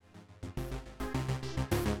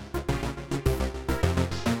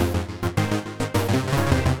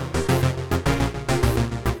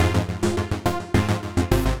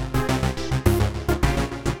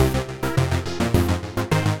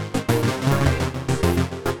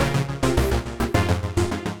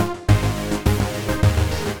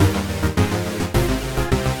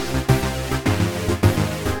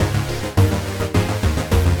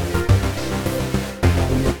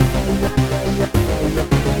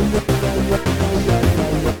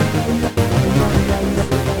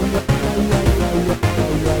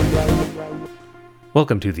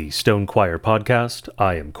Welcome to the Stone Choir podcast.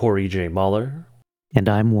 I am Corey J. Mahler. And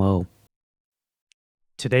I'm Woe.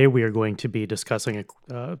 Today we are going to be discussing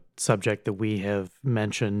a subject that we have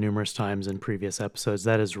mentioned numerous times in previous episodes,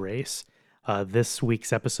 that is race. This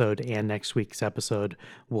week's episode and next week's episode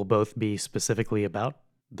will both be specifically about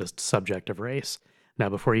the subject of race. Now,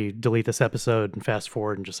 before you delete this episode and fast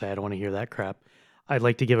forward and just say, I don't want to hear that crap, I'd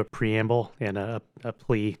like to give a preamble and a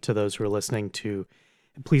plea to those who are listening to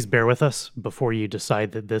please bear with us before you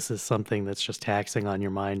decide that this is something that's just taxing on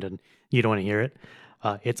your mind and you don't want to hear it.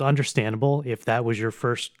 It's understandable if that was your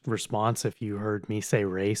first response, if you heard me say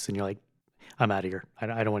race and you're like, I'm out of here. I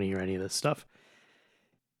don't want to hear any of this stuff.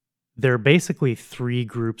 There are basically three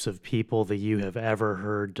groups of people that you have ever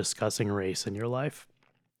heard discussing race in your life.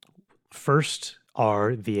 First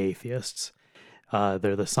are the atheists.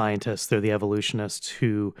 They're the scientists, they're the evolutionists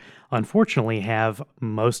who unfortunately have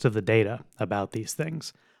most of the data about these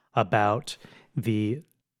things, about the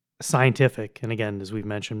scientific, and again, as we've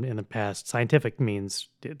mentioned in the past, scientific means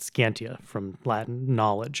it's scientia from Latin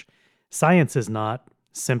knowledge. Science is not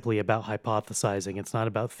simply about hypothesizing, it's not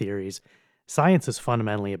about theories. Science is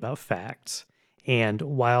fundamentally about facts. And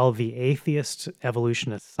while the atheist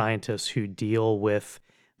evolutionist scientists who deal with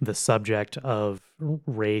the subject of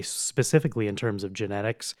race, specifically in terms of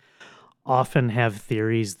genetics, often have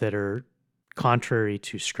theories that are contrary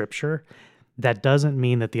to scripture, that doesn't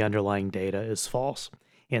mean that the underlying data is false.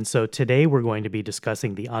 And so today we're going to be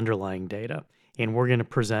discussing the underlying data, and we're going to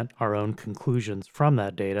present our own conclusions from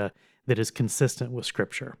that data that is consistent with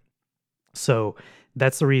scripture. So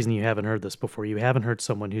that's the reason you haven't heard this before. You haven't heard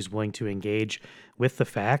someone who's willing to engage with the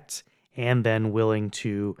facts and then willing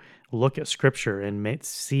to look at scripture and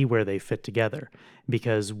see where they fit together.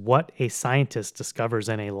 Because what a scientist discovers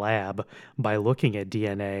in a lab by looking at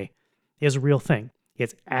DNA is a real thing.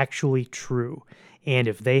 It's actually true. And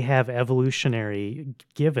if they have evolutionary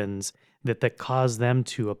givens that cause them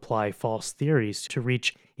to apply false theories to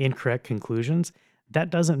reach incorrect conclusions, that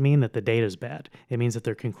doesn't mean that the data is bad. It means that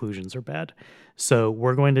their conclusions are bad. So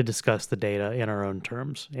we're going to discuss the data in our own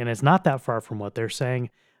terms. And it's not that far from what they're saying,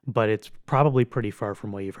 but it's probably pretty far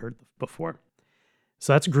from what you've heard before.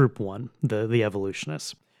 So that's group one, the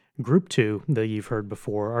evolutionists. Group two that you've heard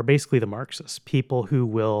before are basically the Marxists, people who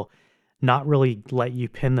will not really let you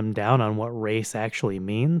pin them down on what race actually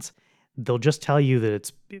means. They'll just tell you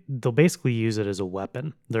that they'll basically use it as a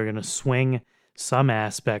weapon. They're going to swing some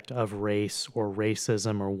aspect of race or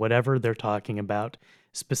racism or whatever they're talking about,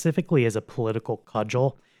 specifically as a political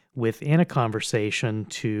cudgel within a conversation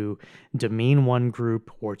to demean one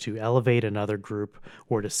group or to elevate another group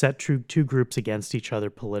or to set two groups against each other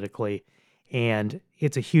politically. And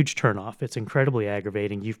it's a huge turnoff. It's incredibly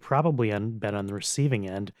aggravating. You've probably been on the receiving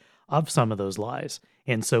end of some of those lies.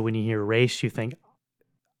 And so when you hear race, you think,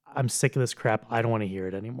 I'm sick of this crap. I don't want to hear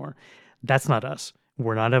it anymore. That's not us.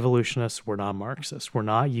 We're not evolutionists. We're not Marxists. We're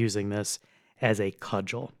not using this as a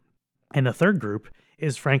cudgel. And the third group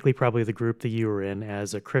is frankly probably the group that you were in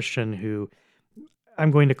as a Christian who, I'm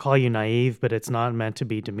going to call you naive, but it's not meant to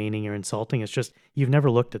be demeaning or insulting. It's just you've never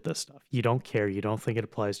looked at this stuff. You don't care. You don't think it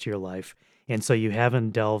applies to your life. And so you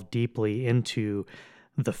haven't delved deeply into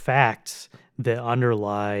the facts that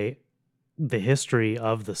underlie the history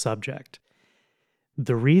of the subject.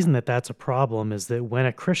 The reason that that's a problem is that when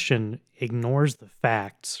a Christian ignores the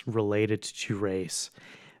facts related to race,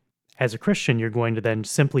 as a Christian, you're going to then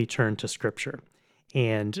simply turn to scripture.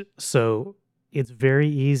 And so it's very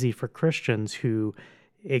easy for Christians who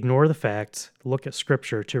ignore the facts, look at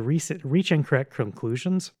scripture, to reach incorrect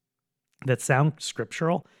conclusions that sound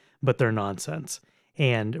scriptural, but they're nonsense.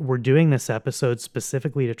 And we're doing this episode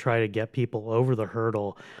specifically to try to get people over the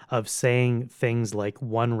hurdle of saying things like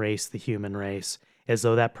one race, the human race, as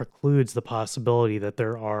though that precludes the possibility that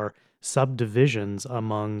there are subdivisions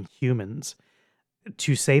among humans.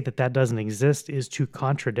 To say that that doesn't exist is to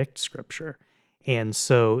contradict scripture. And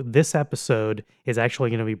so this episode is actually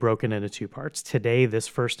going to be broken into two parts. Today, this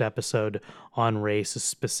first episode on race is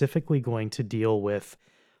specifically going to deal with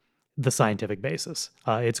the scientific basis.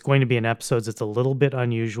 It's going to be an episode that's a little bit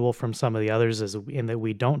unusual from some of the others in that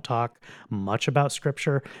we don't talk much about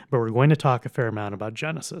scripture, but we're going to talk a fair amount about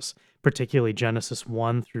Genesis, particularly Genesis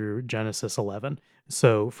 1 through Genesis 11.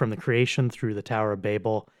 So from the creation through the Tower of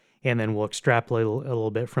Babel, and then we'll extrapolate a little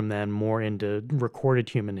bit from then more into recorded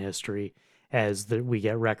human history as we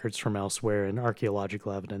get records from elsewhere and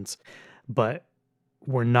archaeological evidence. But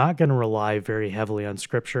we're not going to rely very heavily on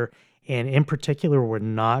scripture. And in particular, we're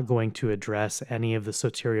not going to address any of the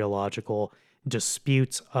soteriological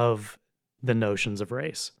disputes of the notions of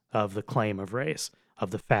race, of the claim of race,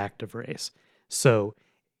 of the fact of race. So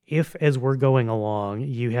if, as we're going along,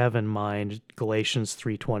 you have in mind Galatians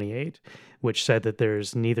 3:28, which said that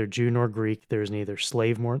there's neither Jew nor Greek, there is neither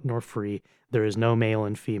slave nor free, there is no male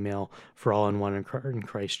and female, for all in one in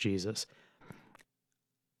Christ Jesus.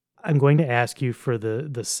 I'm going to ask you, for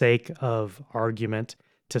the sake of argument,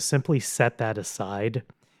 to simply set that aside.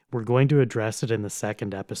 We're going to address it in the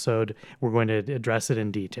second episode. We're going to address it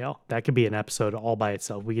in detail. That could be an episode all by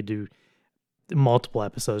itself. We could do multiple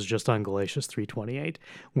episodes just on Galatians 3:28.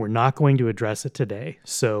 We're not going to address it today.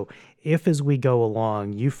 So if, as we go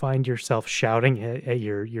along, you find yourself shouting at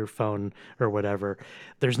your phone or whatever,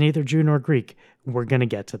 there's neither Jew nor Greek, we're going to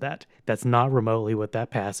get to that. That's not remotely what that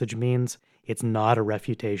passage means. It's not a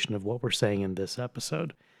refutation of what we're saying in this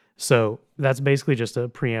episode. So that's basically just a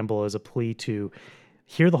preamble as a plea to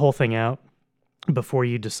hear the whole thing out before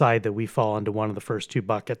you decide that we fall into one of the first two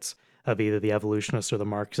buckets of either the evolutionists or the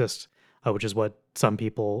Marxists, which is what some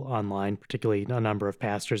people online, particularly a number of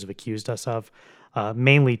pastors, have accused us of,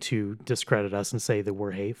 mainly to discredit us and say that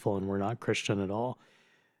we're hateful and we're not Christian at all.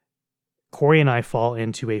 Corey and I fall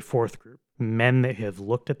into a fourth group, men that have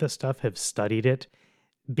looked at this stuff, have studied it,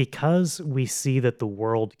 because we see that the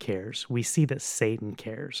world cares. We see that Satan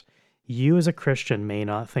cares. You as a Christian may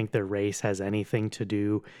not think that race has anything to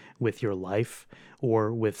do with your life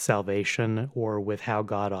or with salvation or with how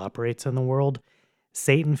God operates in the world.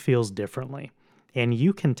 Satan feels differently. And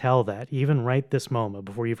you can tell that even right this moment,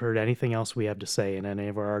 before you've heard anything else we have to say in any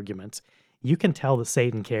of our arguments. You can tell that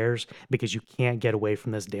Satan cares because you can't get away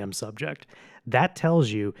from this damn subject. That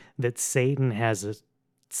tells you that Satan has a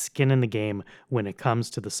skin in the game when it comes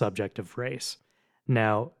to the subject of race.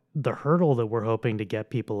 Now, the hurdle that we're hoping to get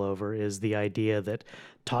people over is the idea that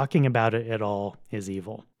talking about it at all is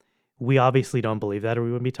evil. We obviously don't believe that, or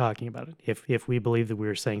we wouldn't be talking about it. If we believed that we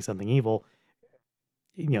were saying something evil,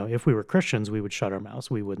 if we were Christians, we would shut our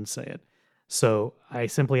mouths. We wouldn't say it. So I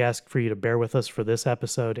simply ask for you to bear with us for this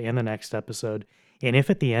episode and the next episode. And if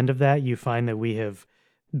at the end of that you find that we have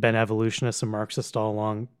been evolutionists and Marxists all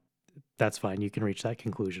along, that's fine. You can reach that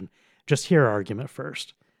conclusion. Just hear our argument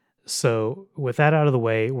first. So with that out of the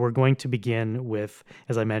way, we're going to begin with,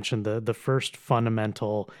 as I mentioned, the first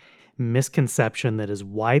fundamental misconception that is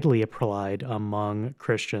widely applied among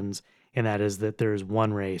Christians, and that is that there is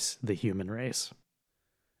one race, the human race.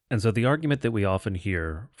 And so the argument that we often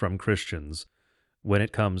hear from Christians when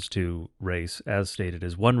it comes to race, as stated,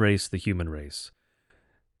 is one race, the human race.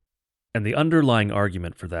 And the underlying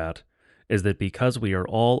argument for that is that because we are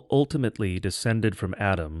all ultimately descended from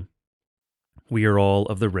Adam, we are all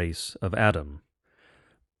of the race of Adam.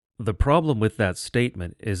 The problem with that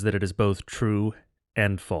statement is that it is both true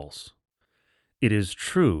and false. It is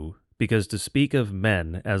true because to speak of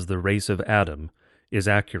men as the race of Adam is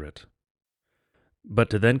accurate. But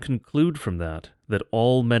to then conclude from that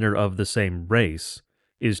all men are of the same race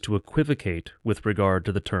is to equivocate with regard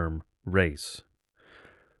to the term race.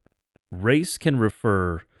 Race can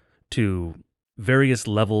refer to various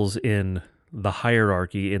levels in the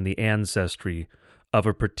hierarchy, in the ancestry of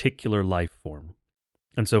a particular life form.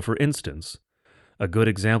 And so, for instance, a good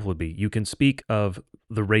example would be, you can speak of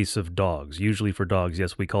the race of dogs. Usually for dogs,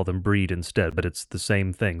 yes, we call them breed instead, but it's the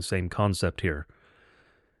same thing, same concept here.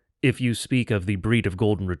 If you speak of the breed of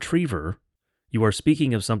golden retriever, you are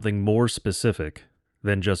speaking of something more specific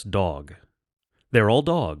than just dog. They're all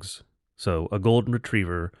dogs. So a golden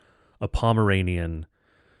retriever, a Pomeranian,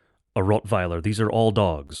 a Rottweiler, these are all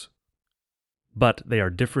dogs. But they are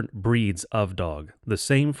different breeds of dog. The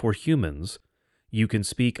same for humans. You can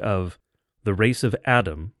speak of the race of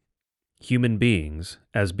Adam, human beings,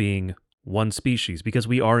 as being one species, because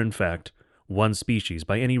we are in fact one species.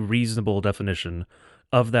 By any reasonable definition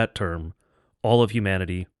of that term, all of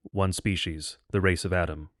humanity, one species, the race of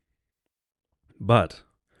Adam. But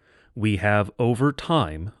we have over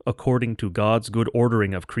time, according to God's good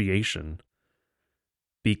ordering of creation,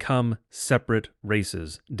 become separate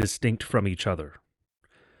races, distinct from each other.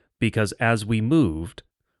 Because as we moved,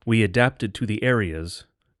 we adapted to the areas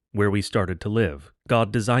where we started to live.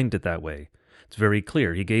 God designed it that way. It's very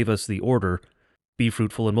clear. He gave us the order, be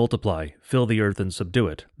fruitful and multiply, fill the earth and subdue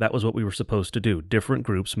it. That was what we were supposed to do. Different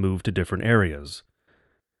groups moved to different areas.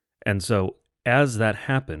 And so, as that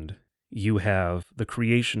happened, you have the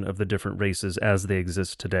creation of the different races as they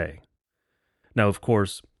exist today. Now, of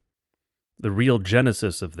course, the real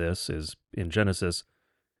genesis of this is, in Genesis,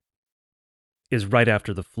 is right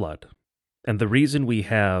after the flood. And the reason we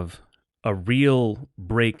have a real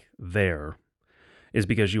break there is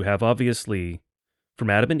because you have, obviously, from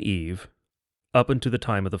Adam and Eve, up until the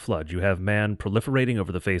time of the flood, you have man proliferating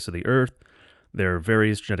over the face of the earth. There are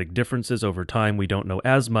various genetic differences over time. We don't know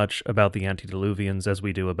as much about the antediluvians as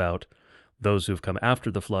we do about those who've come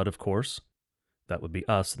after the flood, of course. That would be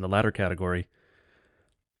us in the latter category.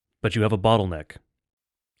 But you have a bottleneck.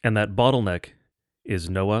 And that bottleneck is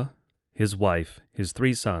Noah, his wife, his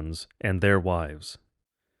 3 sons, and their wives.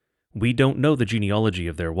 We don't know the genealogy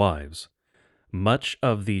of their wives. Much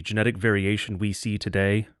of the genetic variation we see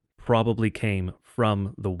today probably came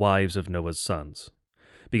from the wives of Noah's sons,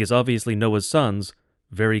 because obviously Noah's sons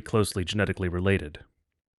very closely genetically related.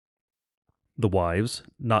 The wives,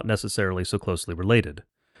 not necessarily so closely related.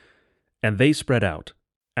 And they spread out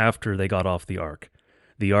after they got off the ark.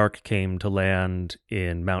 The ark came to land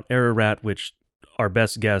in Mount Ararat, which our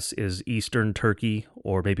best guess is eastern Turkey,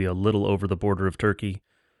 or maybe a little over the border of Turkey,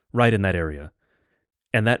 right in that area.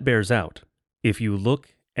 And that bears out. If you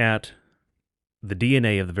look at the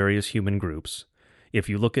DNA of the various human groups, if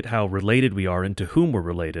you look at how related we are and to whom we're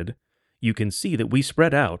related, you can see that we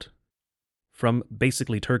spread out from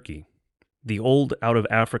basically Turkey. The old out of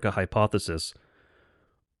Africa hypothesis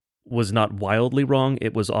was not wildly wrong,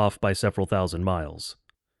 it was off by several thousand miles,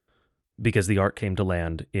 because the ark came to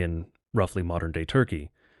land in roughly modern-day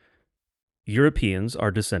Turkey. Europeans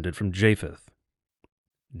are descended from Japheth.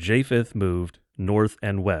 Japheth moved north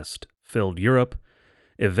and west, filled Europe.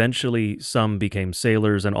 Eventually, some became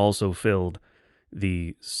sailors and also filled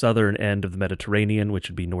the southern end of the Mediterranean, which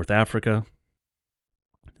would be North Africa.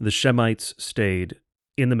 The Shemites stayed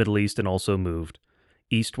in the Middle East and also moved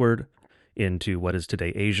eastward into what is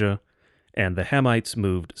today Asia, and the Hamites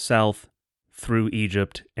moved south through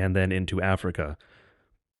Egypt and then into Africa.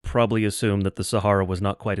 Probably assumed that the Sahara was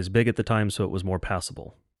not quite as big at the time, so it was more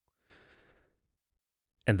passable.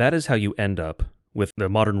 And that is how you end up with the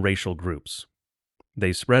modern racial groups.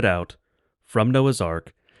 They spread out from Noah's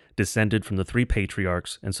Ark, descended from the 3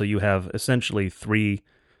 patriarchs, and so you have essentially 3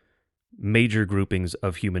 major groupings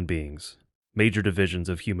of human beings, major divisions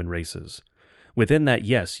of human races. Within that,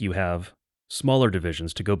 yes, you have smaller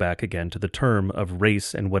divisions, to go back again to the term of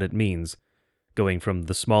race and what it means, going from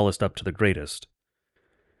the smallest up to the greatest.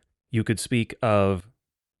 You could speak of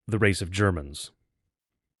the race of Germans.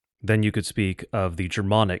 Then you could speak of the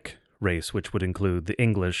Germanic race, which would include the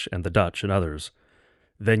English and the Dutch and others.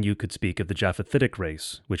 Then you could speak of the Japhethitic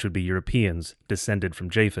race, which would be Europeans descended from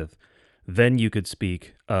Japheth. Then you could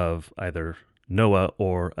speak of either Noah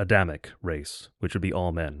or Adamic race, which would be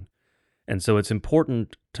all men. And so it's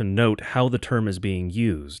important to note how the term is being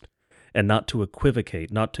used and not to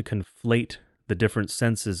equivocate, not to conflate the different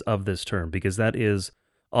senses of this term, because that is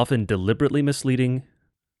often deliberately misleading,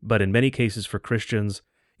 but in many cases for Christians,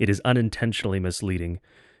 it is unintentionally misleading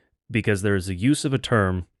because there is a use of a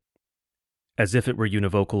term as if it were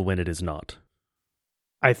univocal when it is not.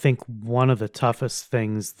 I think one of the toughest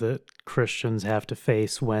things that Christians have to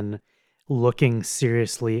face when looking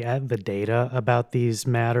seriously at the data about these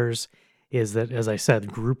matters is that, as I said,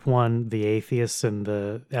 group 1, the atheists and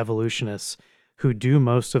the evolutionists who do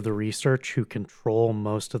most of the research, who control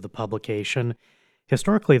most of the publication,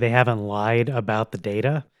 historically they haven't lied about the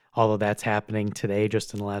data, although that's happening today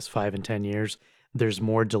just in the last 5 and 10 years. There's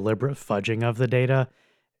more deliberate fudging of the data,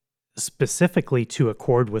 specifically to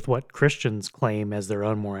accord with what Christians claim as their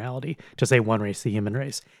own morality, to say one race, the human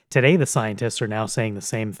race. Today, the scientists are now saying the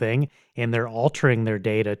same thing, and they're altering their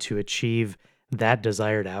data to achieve that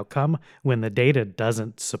desired outcome when the data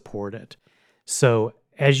doesn't support it. So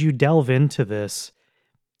as you delve into this,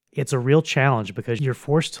 it's a real challenge because you're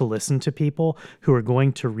forced to listen to people who are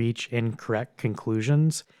going to reach incorrect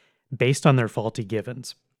conclusions based on their faulty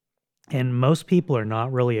givens. And most people are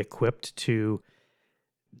not really equipped to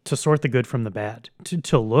sort the good from the bad,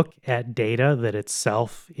 to look at data that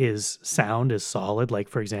itself is sound, is solid, like,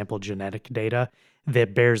 for example, genetic data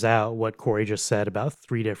that bears out what Corey just said about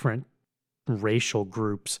 3 different racial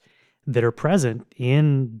groups that are present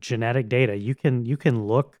in genetic data. You can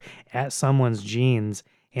look at someone's genes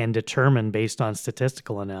and determine based on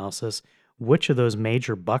statistical analysis which of those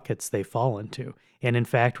major buckets they fall into. And in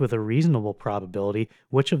fact, with a reasonable probability,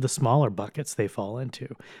 which of the smaller buckets they fall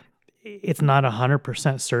into. It's not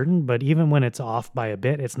 100% certain, but even when it's off by a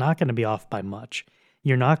bit, it's not going to be off by much.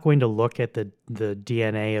 You're not going to look at the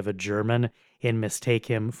DNA of a German and mistake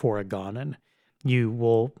him for a Ghanan. You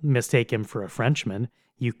will mistake him for a Frenchman.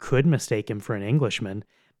 You could mistake him for an Englishman.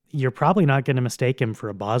 You're probably not going to mistake him for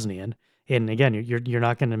a Bosnian. And again, you're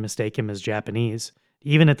not going to mistake him as Japanese,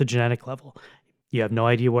 even at the genetic level. You have no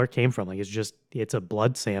idea where it came from. Like it's a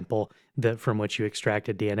blood sample that from which you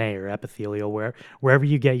extracted DNA, or epithelial, wherever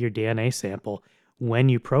you get your DNA sample, when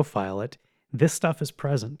you profile it, this stuff is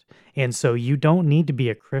present. And so you don't need to be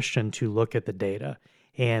a Christian to look at the data.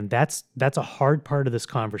 And that's a hard part of this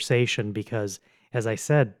conversation because, as I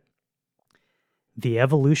said, the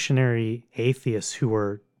evolutionary atheists who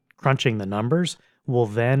are crunching the numbers, will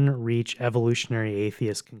then reach evolutionary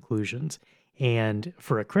atheist conclusions. And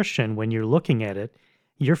for a Christian, when you're looking at it,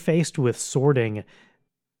 you're faced with sorting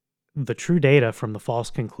the true data from the false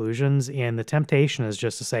conclusions, and the temptation is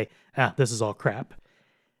just to say, this is all crap.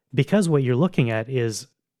 Because what you're looking at is,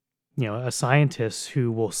 a scientist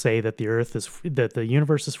who will say that that the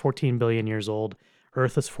universe is 14 billion years old,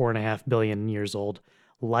 Earth is 4.5 billion years old,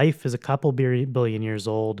 life is a couple billion years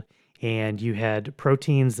old, and you had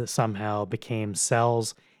proteins that somehow became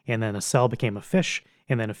cells, and then a cell became a fish,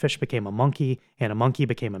 and then a fish became a monkey, and a monkey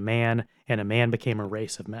became a man, and a man became a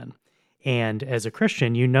race of men. And as a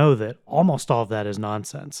Christian, you know that almost all of that is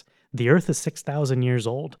nonsense. The Earth is 6,000 years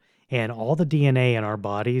old, and all the DNA in our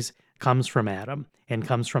bodies comes from Adam and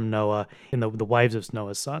comes from Noah and the wives of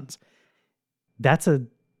Noah's sons. That's a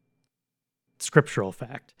scriptural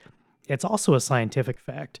fact. It's also a scientific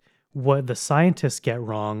fact. What the scientists get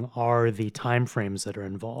wrong are the timeframes that are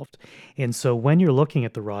involved. And so when you're looking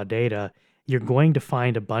at the raw data, you're going to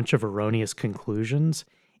find a bunch of erroneous conclusions.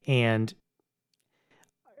 And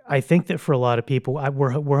I think that for a lot of people,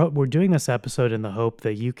 we're doing this episode in the hope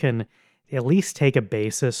that you can at least take a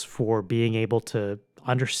basis for being able to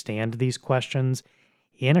understand these questions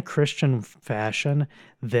in a Christian fashion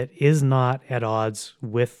that is not at odds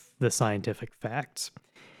with the scientific facts.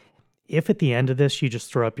 If at the end of this you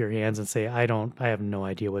just throw up your hands and say, I have no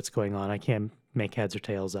idea what's going on, I can't make heads or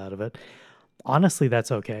tails out of it, honestly,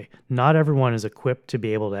 that's okay. Not everyone is equipped to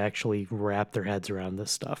be able to actually wrap their heads around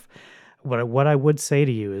this stuff. What I would say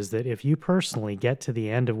to you is that if you personally get to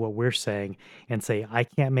the end of what we're saying and say, I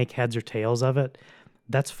can't make heads or tails of it,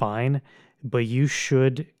 that's fine. But you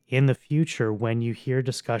should, in the future, when you hear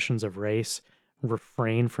discussions of race,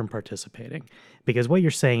 refrain from participating. Because what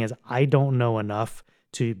you're saying is, I don't know enough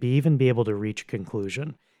to even be able to reach a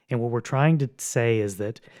conclusion. And what we're trying to say is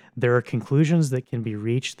that there are conclusions that can be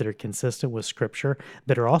reached that are consistent with Scripture,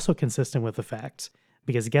 that are also consistent with the facts.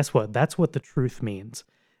 Because guess what? That's what the truth means.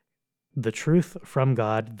 The truth from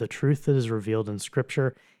God, the truth that is revealed in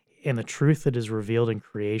Scripture, and the truth that is revealed in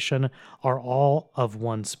creation are all of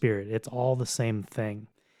one spirit. It's all the same thing.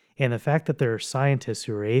 And the fact that there are scientists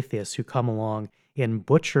who are atheists who come along and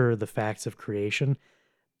butcher the facts of creation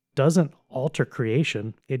doesn't alter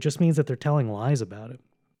creation. It just means that they're telling lies about it.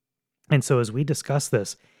 And so as we discuss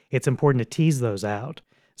this, it's important to tease those out.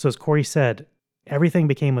 So as Corey said, everything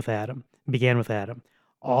began with Adam.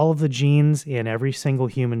 All of the genes in every single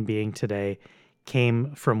human being today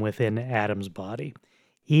came from within Adam's body.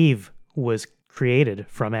 Eve was created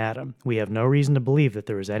from Adam. We have no reason to believe that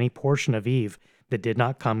there was any portion of Eve that did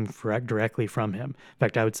not come directly from him. In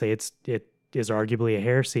fact, I would say it is arguably a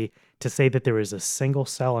heresy to say that there was a single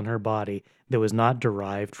cell in her body that was not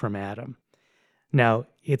derived from Adam. Now,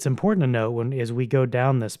 it's important to note as we go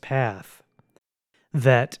down this path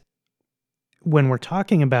that when we're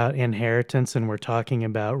talking about inheritance and we're talking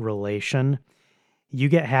about relation, you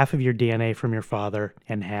get half of your DNA from your father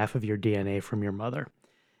and half of your DNA from your mother.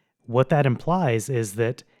 What that implies is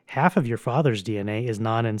that half of your father's DNA is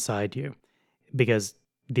not inside you because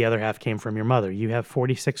the other half came from your mother. You have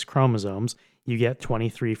 46 chromosomes. You get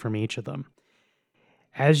 23 from each of them.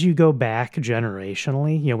 As you go back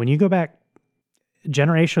generationally, when you go back,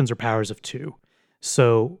 generations are powers of 2.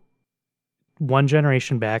 So one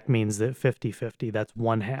generation back means that 50-50, that's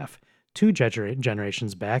one half. 2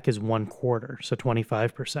 generations back is 1/4, so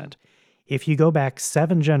 25%. If you go back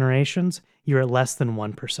 7 generations, you're at less than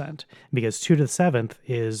 1% because 2 to the 7th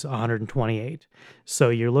is 128. So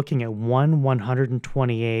you're looking at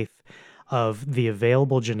 1/128th of the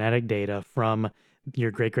available genetic data from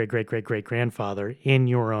your great-great-great-great-great-grandfather in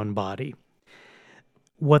your own body.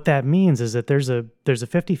 What that means is that there's a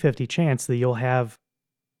 50-50 chance that you'll have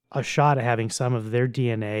a shot at having some of their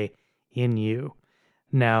DNA in you.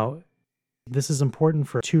 Now, this is important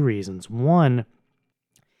for 2 reasons. One,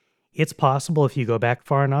 it's possible if you go back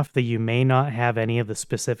far enough that you may not have any of the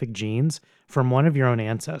specific genes from one of your own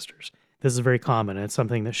ancestors. This is very common, and it's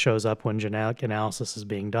something that shows up when genetic analysis is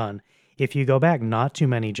being done. If you go back not too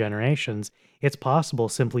many generations, it's possible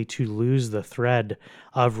simply to lose the thread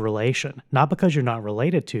of relation, not because you're not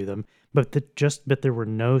related to them, but that there were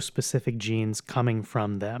no specific genes coming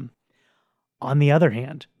from them. On the other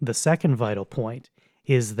hand, the second vital point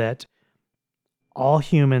is that all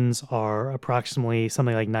humans are approximately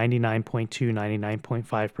something like 99.2,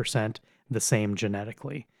 99.5% the same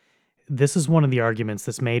genetically. This is one of the arguments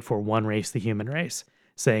that's made for one race, the human race,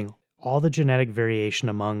 saying all the genetic variation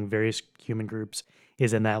among various human groups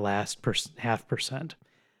is in that last 0.5%.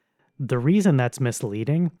 The reason that's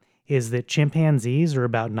misleading is that chimpanzees are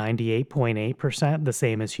about 98.8% the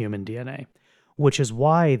same as human DNA, which is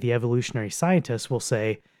why the evolutionary scientists will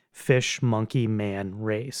say fish, monkey, man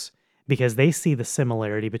race, because they see the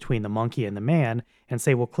similarity between the monkey and the man and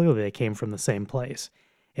say, well, clearly they came from the same place.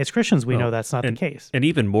 As Christians, we know Well, that's not the case. and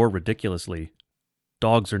even more ridiculously,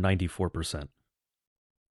 dogs are 94%.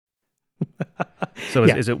 So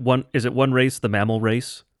Yeah. is it one race, the mammal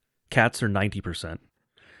race? Cats are 90%.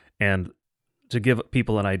 And to give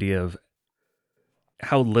people an idea of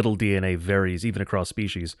how little DNA varies even across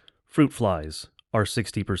species, fruit flies are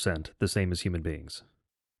 60% the same as human beings.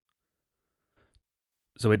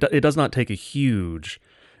 So it does not take a huge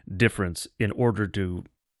difference in order to,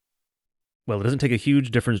 well, it doesn't take a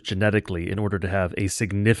huge difference genetically in order to have a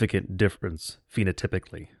significant difference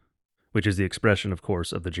phenotypically, which is the expression, of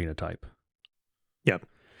course, of the genotype. Yep.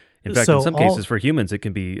 In fact, So in some cases for humans, it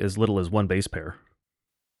can be as little as one base pair.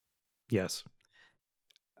 Yes.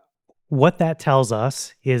 What that tells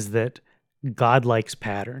us is that God likes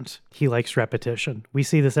patterns. He likes repetition. We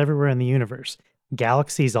see this everywhere in the universe.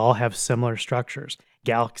 Galaxies all have similar structures.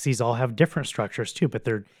 Galaxies all have different structures too, but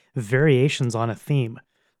they're variations on a theme.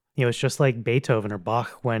 You know, it's just like Beethoven or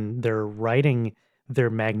Bach when they're writing their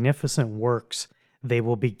magnificent works, they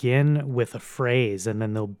will begin with a phrase and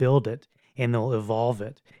then they'll build it and they'll evolve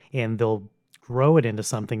it and they'll grow it into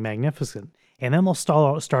something magnificent. And then they'll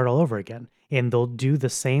start all over again and they'll do the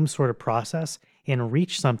same sort of process and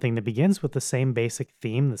reach something that begins with the same basic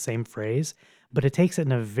theme, the same phrase, but it takes it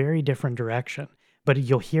in a very different direction. But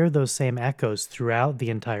you'll hear those same echoes throughout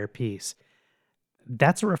the entire piece.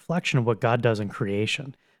 That's a reflection of what God does in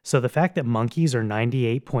creation. So the fact that monkeys are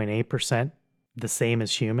 98.8% the same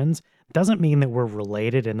as humans doesn't mean that we're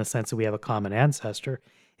related in the sense that we have a common ancestor.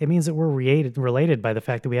 It means that we're related by the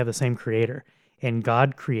fact that we have the same creator. And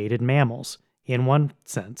God created mammals in one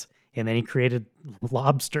sense. And then he created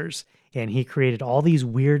lobsters. And he created all these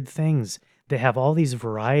weird things that have all these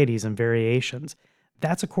varieties and variations.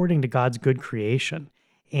 That's according to God's good creation.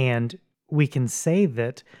 And we can say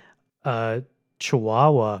that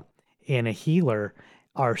Chihuahua and a healer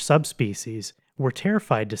are subspecies. We're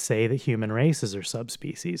terrified to say that human races are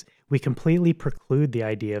subspecies. We completely preclude the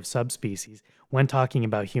idea of subspecies when talking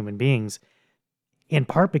about human beings, in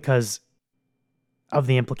part because of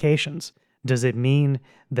the implications. Does it mean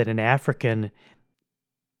that an African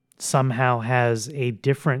somehow has a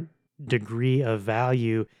different degree of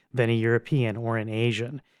value than a European or an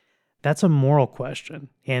Asian? That's a moral question.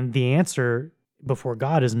 And the answer before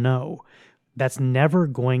God is no. That's never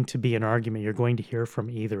going to be an argument you're going to hear from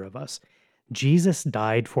either of us. Jesus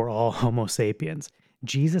died for all Homo sapiens.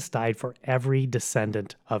 Jesus died for every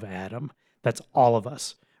descendant of Adam. That's all of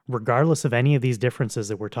us, regardless of any of these differences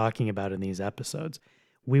that we're talking about in these episodes.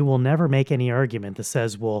 We will never make any argument that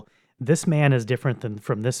says, well, this man is different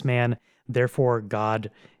from this man, therefore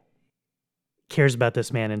God cares about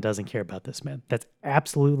this man and doesn't care about this man. That's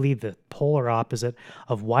absolutely the polar opposite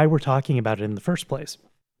of why we're talking about it in the first place.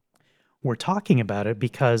 We're talking about it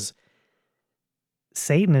because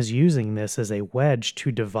Satan is using this as a wedge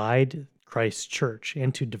to divide Christ's church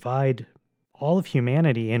and to divide all of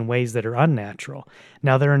humanity in ways that are unnatural.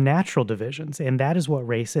 Now, there are natural divisions, and that is what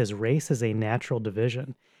race is. Race is a natural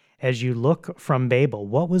division. As you look from Babel,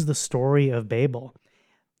 what was the story of Babel?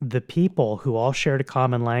 The people who all shared a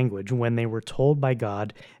common language, when they were told by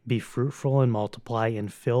God, be fruitful and multiply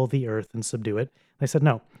and fill the earth and subdue it, they said,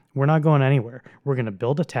 no, we're not going anywhere. We're going to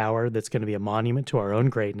build a tower that's going to be a monument to our own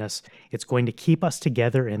greatness. It's going to keep us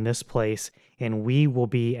together in this place, and we will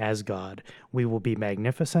be as God. We will be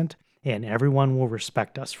magnificent, and everyone will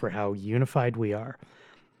respect us for how unified we are.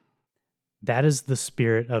 That is the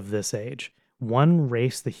spirit of this age. One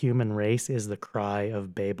race, the human race, is the cry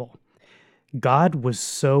of Babel. God was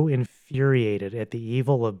so infuriated at the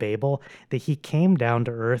evil of Babel that he came down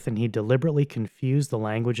to earth and he deliberately confused the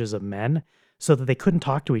languages of men so that they couldn't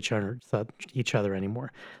talk to each other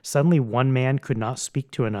anymore. Suddenly, one man could not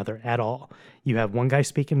speak to another at all. You have one guy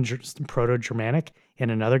speaking Proto-Germanic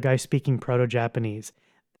and another guy speaking Proto-Japanese.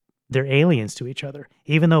 They're aliens to each other.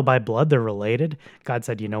 Even though by blood they're related, God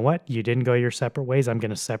said, you know what? You didn't go your separate ways. I'm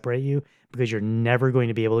going to separate you because you're never going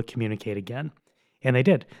to be able to communicate again. And they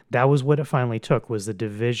did. That was what it finally took, was the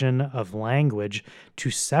division of language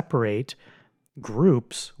to separate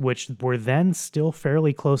groups, which were then still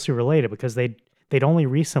fairly closely related because they'd only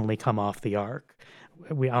recently come off the ark.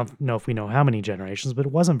 I don't know if we know how many generations, but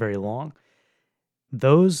it wasn't very long.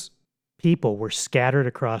 Those people were scattered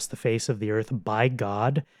across the face of the earth by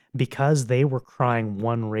God because they were crying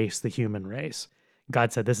one race, the human race.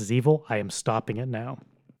 God said, this is evil. I am stopping it now.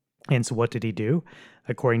 And so what did he do?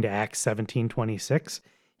 According to Acts 17:26,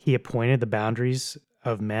 he appointed the boundaries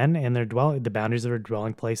of men and the boundaries of their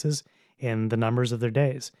dwelling places and the numbers of their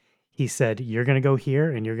days. He said, you're going to go here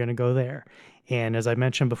and you're going to go there. And as I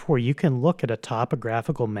mentioned before, you can look at a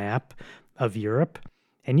topographical map of Europe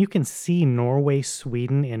and you can see Norway,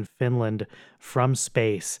 Sweden, and Finland from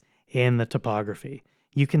space in the topography.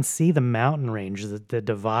 You can see the mountain range that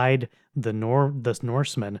divide the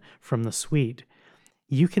Norsemen from the Swede.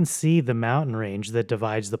 You can see the mountain range that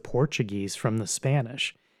divides the Portuguese from the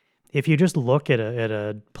Spanish. If you just look at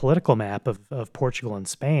a political map of Portugal and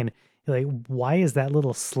Spain, you're like, why is that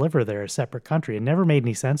little sliver there a separate country? It never made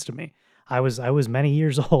any sense to me. I was many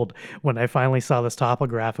years old when I finally saw this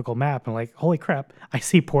topographical map and like, holy crap, I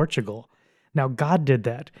see Portugal. Now God did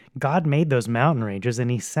that. God made those mountain ranges and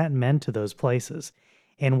he sent men to those places.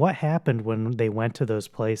 And what happened when they went to those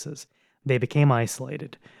places? They became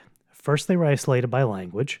isolated. First, they were isolated by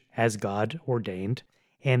language, as God ordained,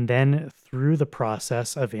 and then through the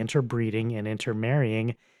process of interbreeding and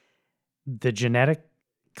intermarrying, the genetic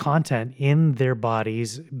content in their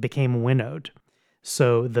bodies became winnowed.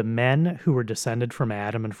 So the men who were descended from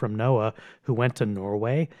Adam and from Noah who went to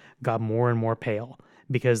Norway got more and more pale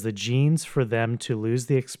because the genes for them to lose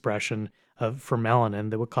the expression for melanin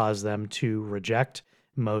that would cause them to reject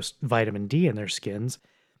most vitamin D in their skins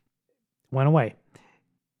went away.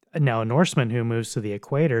 Now, a Norseman who moves to the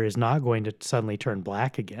equator is not going to suddenly turn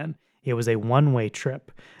black again. It was a one-way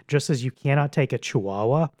trip, just as you cannot take a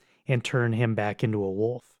Chihuahua and turn him back into a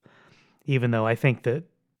wolf. Even though I think that,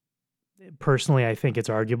 personally, I think it's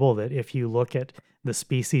arguable that if you look at the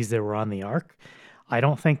species that were on the Ark, I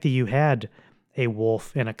don't think that you had a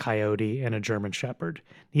wolf and a coyote and a German Shepherd,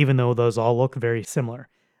 even though those all look very similar.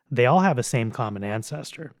 They all have a same common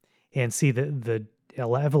ancestor. And see, the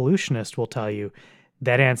evolutionist will tell you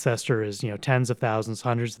that ancestor is, tens of thousands,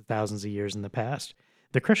 hundreds of thousands of years in the past.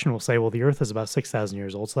 The Christian will say, well, the earth is about 6,000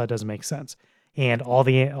 years old, so that doesn't make sense. And all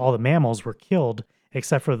the mammals were killed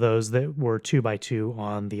except for those that were 2 by 2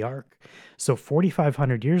 on the Ark. So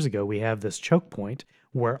 4,500 years ago, we have this choke point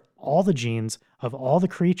where all the genes of all the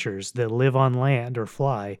creatures that live on land or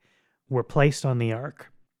fly were placed on the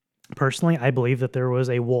Ark. Personally, I believe that there was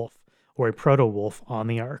a wolf or a proto-wolf on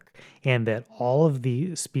the Ark, and that all of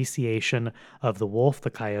the speciation of the wolf, the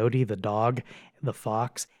coyote, the dog, the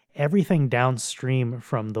fox, everything downstream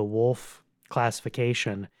from the wolf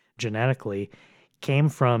classification genetically came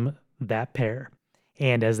from that pair.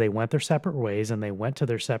 And as they went their separate ways and they went to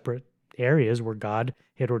their separate areas where God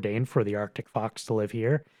had ordained for the Arctic fox to live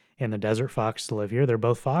here and the desert fox to live here, they're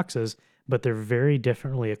both foxes, but they're very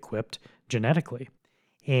differently equipped genetically.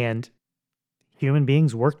 And human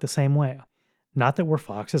beings work the same way. Not that we're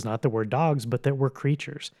foxes, not that we're dogs, but that we're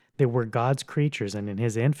creatures, that we're God's creatures. And in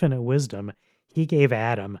his infinite wisdom, he gave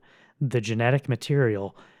Adam the genetic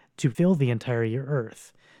material to fill the entire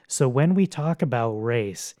earth. So when we talk about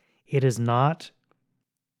race, it is not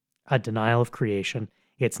a denial of creation.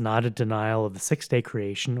 It's not a denial of the 6-day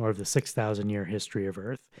creation or of the 6,000-year history of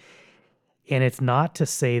Earth. And it's not to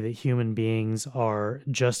say that human beings are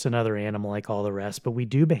just another animal like all the rest, but we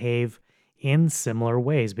do behave in similar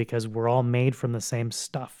ways because we're all made from the same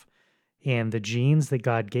stuff. And the genes that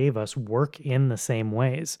God gave us work in the same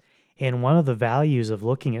ways. And one of the values of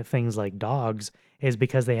looking at things like dogs is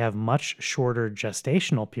because they have much shorter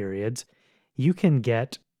gestational periods. You can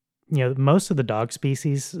get, most of the dog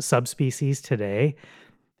species, subspecies today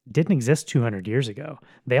didn't exist 200 years ago.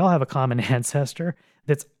 They all have a common ancestor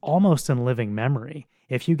that's almost in living memory.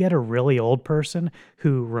 If you get a really old person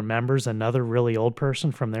who remembers another really old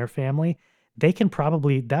person from their family,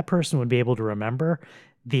 that person would be able to remember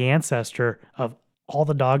the ancestor of all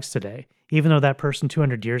the dogs today. Even though that person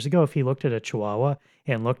 200 years ago, if he looked at a Chihuahua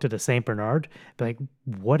and looked at a St. Bernard, be like,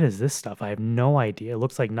 what is this stuff? I have no idea. It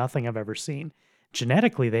looks like nothing I've ever seen.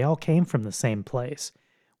 Genetically, they all came from the same place.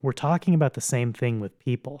 We're talking about the same thing with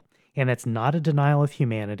people. And it's not a denial of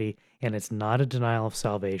humanity, and it's not a denial of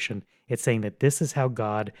salvation. It's saying that this is how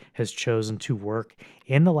God has chosen to work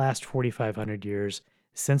in the last 4,500 years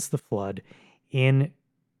since the flood in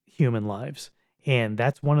human lives. And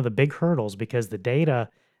that's one of the big hurdles because the data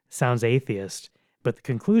sounds atheist, but the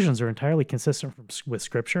conclusions are entirely consistent with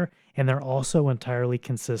Scripture, and they're also entirely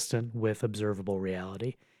consistent with observable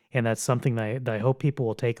reality. And that's something that I hope people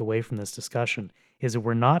will take away from this discussion, is that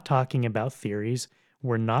we're not talking about theories,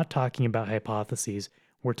 we're not talking about hypotheses,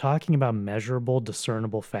 we're talking about measurable,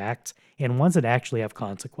 discernible facts, and ones that actually have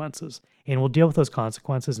consequences. And we'll deal with those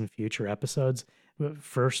consequences in future episodes. But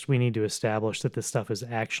first, we need to establish that this stuff is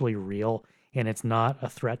actually real, and it's not a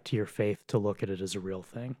threat to your faith to look at it as a real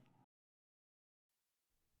thing.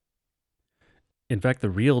 In fact, the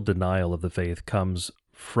real denial of the faith comes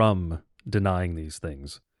from denying these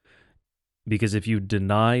things. Because if you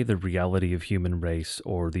deny the reality of human race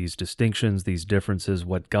or these distinctions, these differences,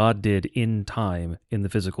 what God did in time in the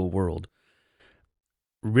physical world,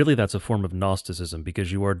 really that's a form of Gnosticism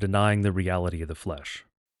because you are denying the reality of the flesh.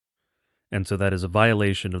 And so that is a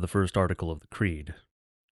violation of the first article of the Creed.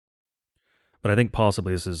 But I think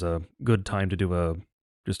possibly this is a good time to do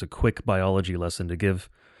just a quick biology lesson to give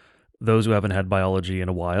those who haven't had biology in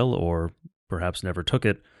a while or perhaps never took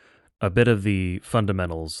it a bit of the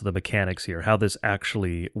fundamentals, the mechanics here, how this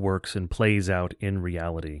actually works and plays out in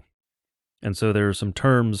reality. And so there are some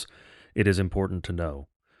terms it is important to know.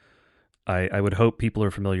 I would hope people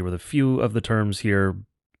are familiar with a few of the terms here,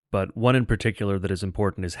 but one in particular that is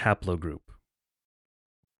important is haplogroup.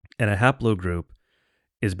 And a haplogroup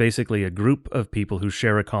is basically a group of people who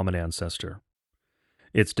share a common ancestor.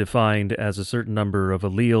 It's defined as a certain number of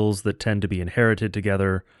alleles that tend to be inherited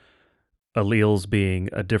together. Alleles being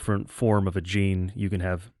a different form of a gene. You can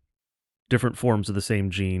have different forms of the same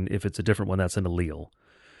gene. If it's a different one, that's an allele.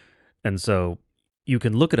 And so you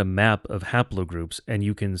can look at a map of haplogroups and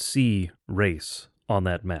you can see race on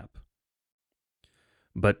that map.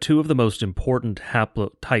 But two of the most important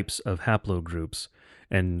types of haplogroups,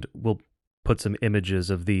 and we'll put some images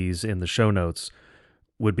of these in the show notes,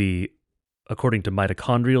 would be according to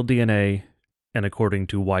mitochondrial DNA and according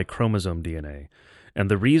to Y chromosome DNA. And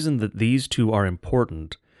the reason that these two are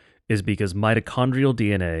important is because mitochondrial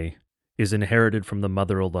DNA is inherited from the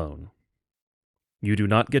mother alone. You do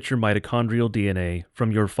not get your mitochondrial DNA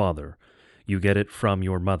from your father. You get it from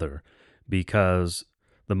your mother because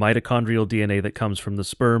the mitochondrial DNA that comes from the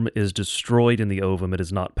sperm is destroyed in the ovum. It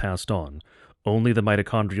is not passed on. Only the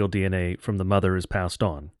mitochondrial DNA from the mother is passed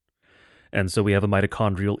on. And so we have a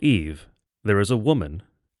mitochondrial Eve. There is a woman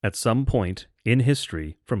at some point in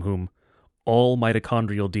history from whom all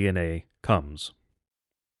mitochondrial DNA comes.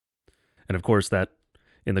 And of course, that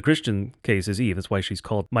in the Christian case is Eve. That's why she's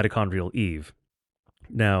called mitochondrial Eve.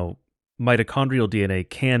 Now, mitochondrial DNA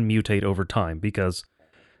can mutate over time because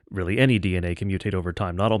really any DNA can mutate over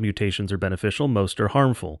time. Not all mutations are beneficial, most are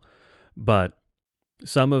harmful. But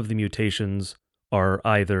some of the mutations are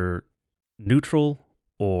either neutral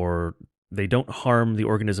or they don't harm the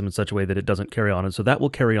organism in such a way that it doesn't carry on. And so that will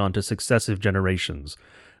carry on to successive generations.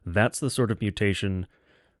 That's the sort of mutation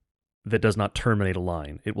that does not terminate a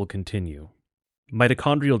line. It will continue.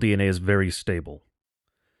 Mitochondrial DNA is very stable.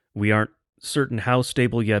 We aren't certain how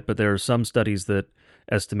stable yet, but there are some studies that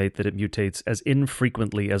estimate that it mutates as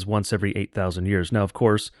infrequently as once every 8,000 years. Now, of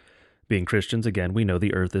course, being Christians, again, we know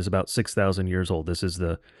the Earth is about 6,000 years old. This is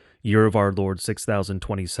the year of our Lord,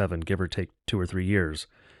 6027, give or take 2 or 3 years.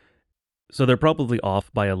 So they're probably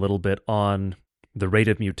off by a little bit on the rate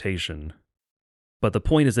of mutation. But the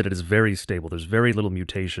point is that it is very stable. There's very little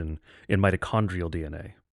mutation in mitochondrial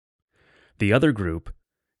DNA. The other group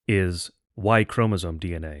is Y chromosome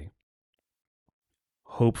DNA.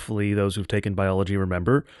 Hopefully, those who've taken biology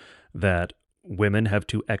remember that women have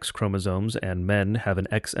 2 X chromosomes and men have an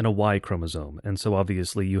X and a Y chromosome. And so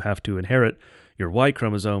obviously you have to inherit your Y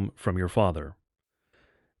chromosome from your father.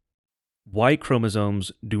 Y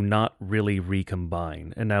chromosomes do not really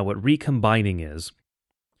recombine. And now what recombining is,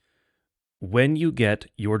 when you get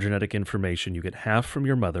your genetic information, you get half from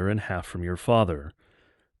your mother and half from your father.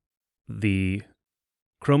 The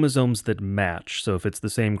chromosomes that match, so if it's the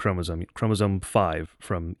same chromosome 5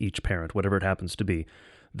 from each parent, whatever it happens to be,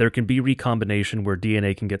 there can be recombination where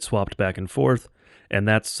DNA can get swapped back and forth, and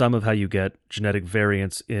that's some of how you get genetic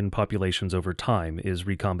variance in populations over time, is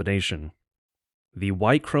recombination. The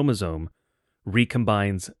Y chromosome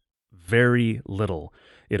recombines very little.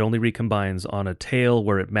 It only recombines on a tail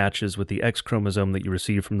where it matches with the X chromosome that you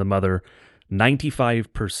receive from the mother.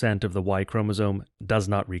 95% of the Y chromosome does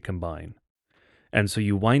not recombine. And so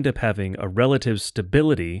you wind up having a relative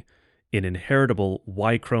stability in inheritable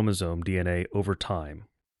Y chromosome DNA over time.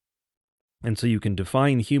 And so you can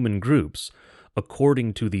define human groups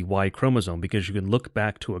according to the Y chromosome because you can look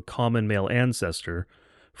back to a common male ancestor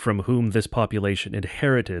from whom this population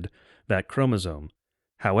inherited that chromosome.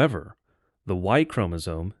 However, the Y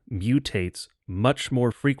chromosome mutates much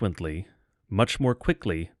more frequently, much more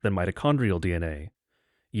quickly than mitochondrial DNA.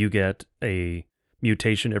 You get a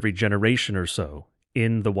mutation every generation or so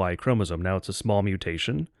in the Y chromosome. Now, it's a small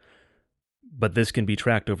mutation, but this can be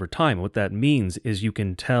tracked over time. What that means is you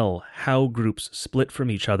can tell how groups split from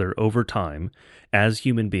each other over time as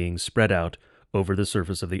human beings spread out over the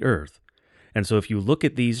surface of the Earth. And so if you look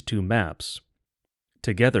at these two maps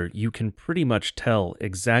together, you can pretty much tell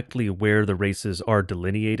exactly where the races are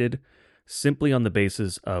delineated simply on the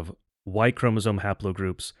basis of Y chromosome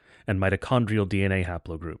haplogroups and mitochondrial DNA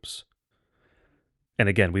haplogroups. And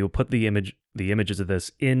again, we will put the image the images of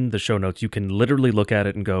this in the show notes. You can literally look at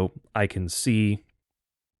it and go, I can see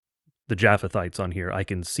the Japhethites on here. I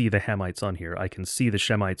can see the Hamites on here. I can see the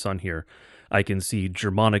Shemites on here. I can see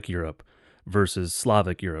Germanic Europe versus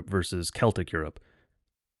Slavic Europe versus Celtic Europe.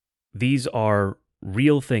 These are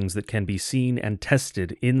real things that can be seen and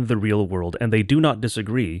tested in the real world, and they do not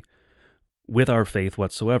disagree with our faith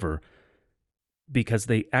whatsoever, because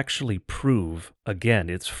they actually prove, again,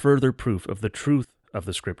 it's further proof of the truth of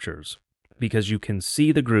the scriptures, because you can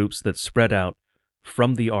see the groups that spread out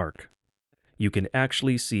from the ark. You can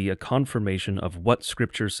actually see a confirmation of what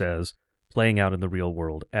scripture says playing out in the real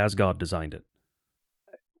world as God designed it.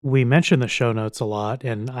 We mention the show notes a lot,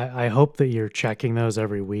 and I hope that you're checking those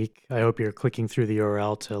every week. I hope you're clicking through the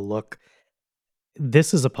URL to look.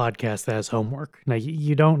 This is a podcast that has homework. Now,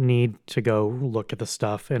 you don't need to go look at the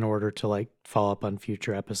stuff in order to like follow up on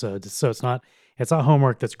future episodes. So it's not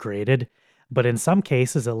homework that's graded, but in some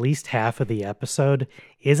cases, at least half of the episode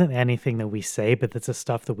isn't anything that we say, but it's the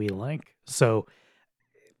stuff that we link. So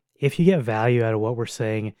if you get value out of what we're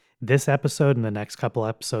saying, this episode and the next couple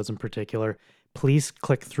episodes in particular, please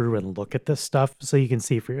click through and look at this stuff so you can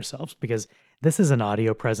see for yourselves, because this is an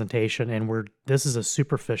audio presentation and this is a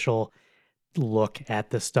superficial look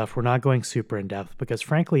at this stuff. We're not going super in depth because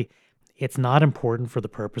frankly, it's not important for the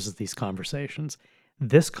purpose of these conversations.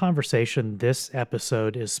 This conversation, this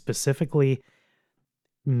episode is specifically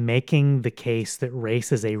making the case that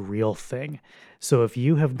race is a real thing. So if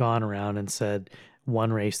you have gone around and said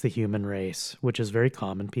one race, the human race, which is very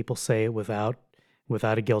common, people say it without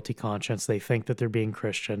a guilty conscience, they think that they're being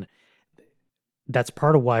Christian. That's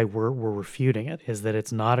part of why we're refuting it, is that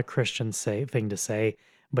it's not a Christian thing to say,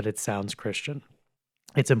 but it sounds Christian.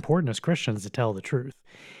 It's important as Christians to tell the truth.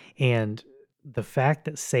 And the fact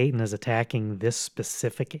that Satan is attacking this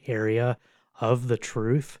specific area of the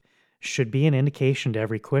truth should be an indication to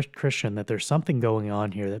every Christian that there's something going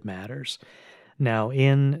on here that matters. Now,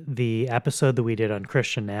 in the episode that we did on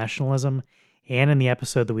Christian nationalism and in the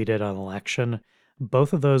episode that we did on election,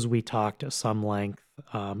 both of those we talked at some length,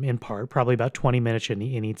 in part, probably about 20 minutes in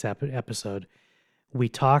each episode. We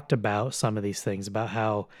talked about some of these things, about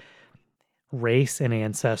how race and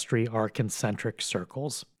ancestry are concentric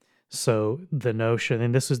circles. So the notion,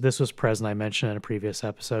 and this was present, I mentioned in a previous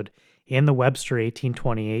episode, in the Webster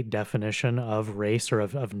 1828 definition of race or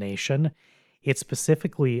of nation, it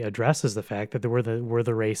specifically addresses the fact that we're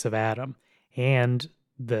the race of Adam, and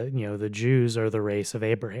the Jews are the race of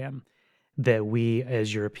Abraham, that we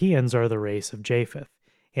as Europeans are the race of Japheth.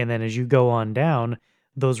 And then as you go on down,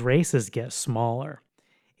 those races get smaller.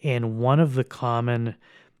 And one of the common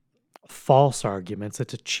false arguments,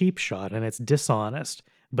 it's a cheap shot and it's dishonest,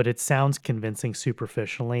 but it sounds convincing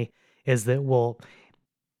superficially, is that, well,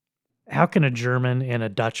 how can a German and a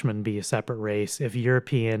Dutchman be a separate race if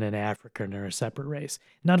European and African are a separate race?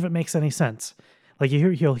 None of it makes any sense. Like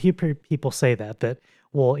you'll hear people say that,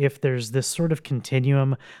 well, if there's this sort of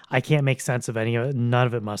continuum, I can't make sense of any of it. None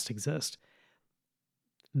of it must exist.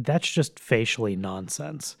 That's just facially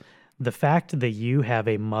nonsense. The fact that you have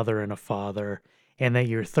a mother and a father, and that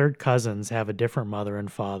your third cousins have a different mother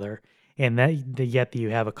and father, and yet you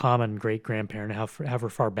have a common great-grandparent, however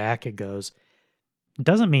far back it goes,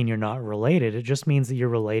 doesn't mean you're not related. It just means that you're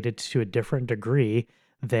related to a different degree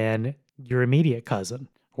than your immediate cousin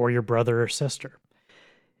or your brother or sister.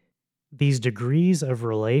 These degrees of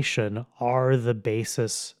relation are the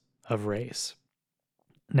basis of race.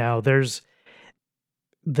 Now, there's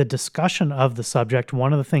the discussion of the subject.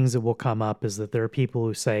 One of the things that will come up is that there are people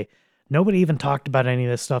who say, nobody even talked about any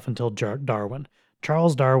of this stuff until Darwin.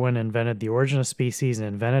 Charles Darwin invented the origin of species and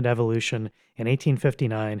invented evolution in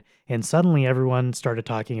 1859, and suddenly everyone started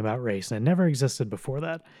talking about race, and it never existed before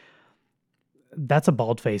that. That's a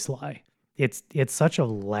bald-faced lie. It's such a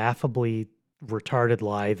laughably retarded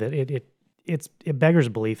lie that it beggars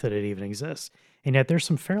belief that it even exists. And yet there's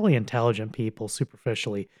some fairly intelligent people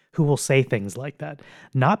superficially who will say things like that,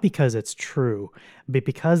 not because it's true, but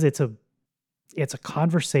because it's a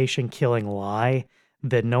conversation-killing lie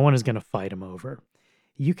that no one is going to fight him over.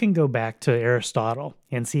 You can go back to Aristotle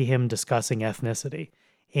and see him discussing ethnicity,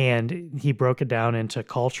 and he broke it down into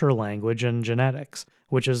culture, language, and genetics,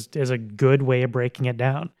 which is a good way of breaking it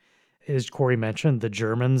down. As Corey mentioned, the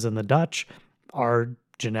Germans and the Dutch are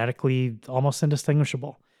genetically almost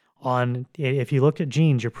indistinguishable. If you look at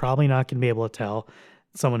genes, you're probably not going to be able to tell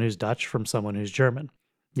someone who's Dutch from someone who's German.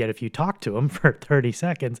 Yet if you talk to them for 30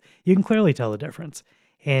 seconds, you can clearly tell the difference.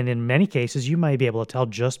 And in many cases, you might be able to tell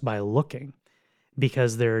just by looking,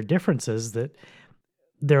 because there are differences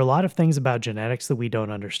there are a lot of things about genetics that we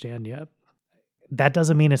don't understand yet. That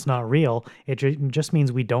doesn't mean it's not real. It just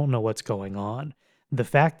means we don't know what's going on. The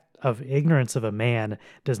fact of ignorance of a man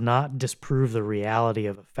does not disprove the reality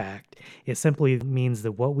of a fact. It simply means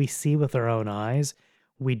that what we see with our own eyes,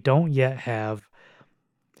 we don't yet have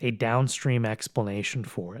a downstream explanation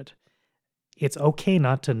for it. It's okay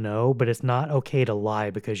not to know, but it's not okay to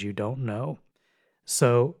lie because you don't know.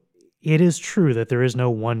 So it is true that there is no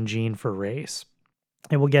one gene for race.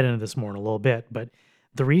 And we'll get into this more in a little bit, but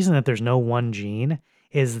the reason that there's no one gene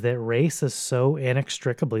is that race is so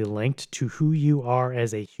inextricably linked to who you are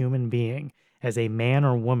as a human being, as a man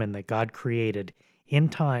or woman that God created in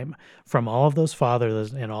time, from all of those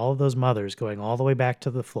fathers and all of those mothers going all the way back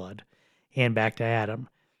to the flood and back to Adam.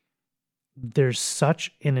 There's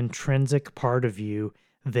such an intrinsic part of you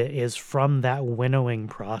that is from that winnowing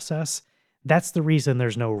process. That's the reason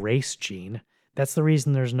there's no race gene. That's the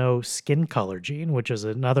reason there's no skin color gene, which is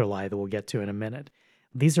another lie that we'll get to in a minute.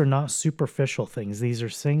 These are not superficial things. These are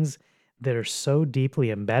things that are so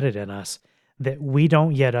deeply embedded in us that we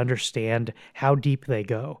don't yet understand how deep they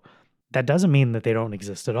go. That doesn't mean that they don't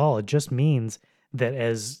exist at all. It just means that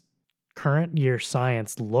as current year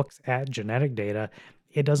science looks at genetic data,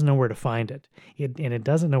 it doesn't know where to find it. And it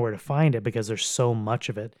doesn't know where to find it because there's so much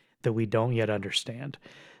of it that we don't yet understand.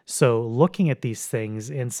 So looking at these things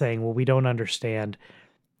and saying, well, we don't understand,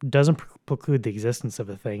 doesn't preclude the existence of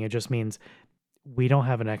a thing. It just means we don't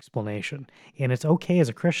have an explanation. And it's okay as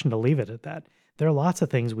a Christian to leave it at that. There are lots of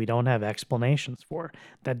things we don't have explanations for.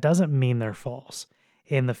 That doesn't mean they're false.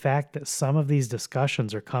 And the fact that some of these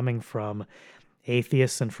discussions are coming from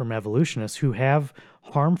atheists and from evolutionists who have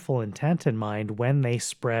harmful intent in mind when they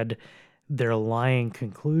spread their lying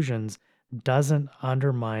conclusions doesn't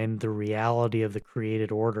undermine the reality of the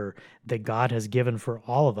created order that God has given for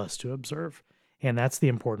all of us to observe. And that's the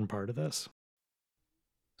important part of this.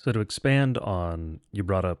 So to expand on, you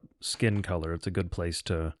brought up skin color. It's a good place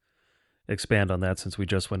to expand on that since we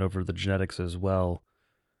just went over the genetics as well.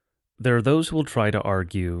 There are those who will try to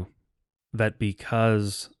argue that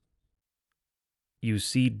because you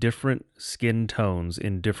see different skin tones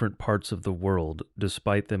in different parts of the world,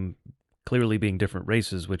 despite them clearly being different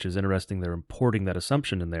races, which is interesting. They're importing that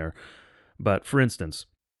assumption in there. But for instance,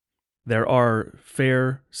 there are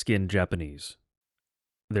fair-skinned Japanese.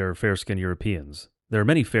 There are fair-skinned Europeans. There are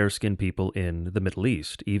many fair-skinned people in the Middle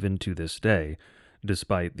East, even to this day,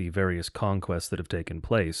 despite the various conquests that have taken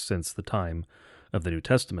place since the time of the New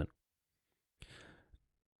Testament.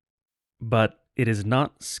 But it is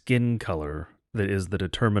not skin color that is the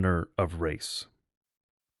determiner of race.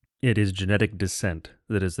 It is genetic descent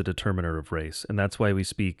that is the determiner of race, and that's why we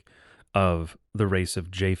speak of the race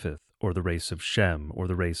of Japheth, or the race of Shem, or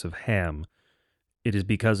the race of Ham. It is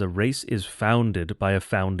because a race is founded by a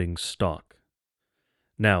founding stock.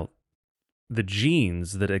 Now, the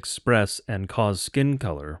genes that express and cause skin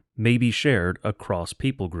color may be shared across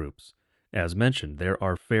people groups. As mentioned, there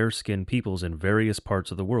are fair-skinned peoples in various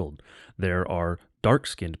parts of the world. There are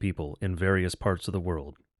dark-skinned people in various parts of the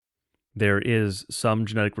world. There is some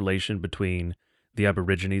genetic relation between the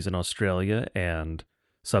Aborigines in Australia and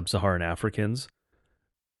sub-Saharan Africans,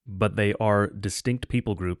 but they are distinct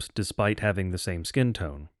people groups despite having the same skin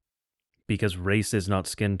tone, because race is not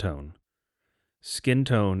skin tone. Skin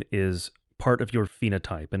tone is part of your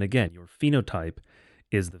phenotype, and again, your phenotype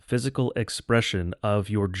is the physical expression of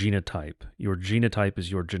your genotype. Your genotype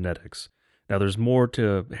is your genetics. Now, there's more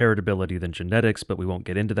to heritability than genetics, but we won't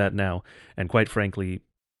get into that now, and quite frankly,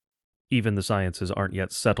 even the sciences aren't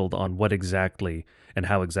yet settled on what exactly and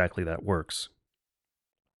how exactly that works.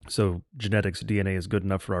 So genetics, DNA is good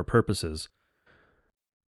enough for our purposes.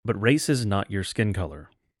 But race is not your skin color.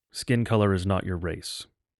 Skin color is not your race.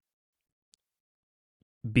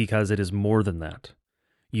 Because it is more than that.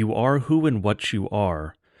 You are who and what you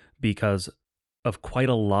are because of quite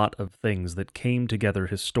a lot of things that came together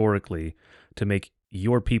historically to make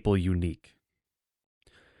your people unique.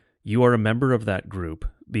 You are a member of that group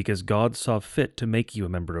because God saw fit to make you a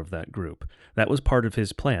member of that group. That was part of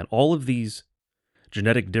his plan. All of these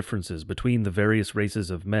genetic differences between the various races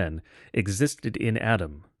of men existed in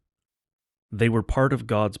Adam. They were part of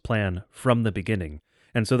God's plan from the beginning.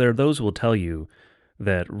 And so there are those who will tell you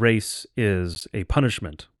that race is a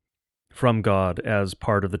punishment from God as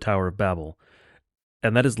part of the Tower of Babel.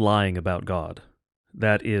 And that is lying about God.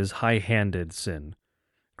 That is high-handed sin.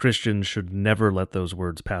 Christians should never let those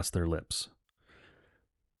words pass their lips.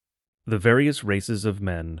 The various races of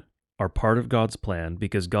men are part of God's plan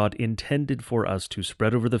because God intended for us to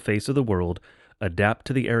spread over the face of the world, adapt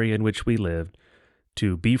to the area in which we lived,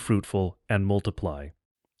 to be fruitful and multiply.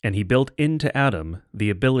 And he built into Adam the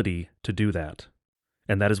ability to do that.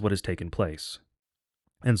 And that is what has taken place.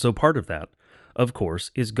 And so part of that, of course,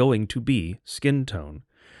 is going to be skin tone.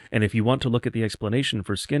 And if you want to look at the explanation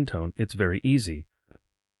for skin tone, it's very easy.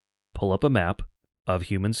 Pull up a map of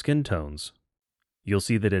human skin tones. You'll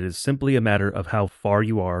see that it is simply a matter of how far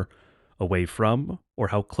you are away from or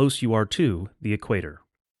how close you are to the equator.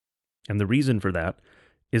 And the reason for that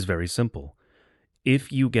is very simple.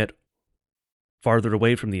 If you get farther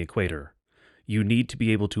away from the equator, you need to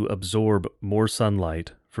be able to absorb more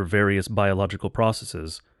sunlight for various biological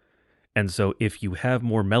processes. And so if you have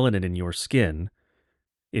more melanin in your skin,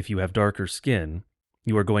 if you have darker skin,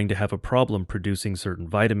 you are going to have a problem producing certain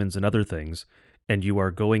vitamins and other things, and you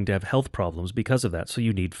are going to have health problems because of that. So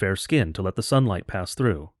you need fair skin to let the sunlight pass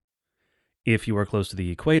through. If you are close to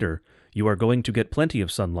the equator, you are going to get plenty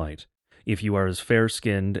of sunlight. If you are as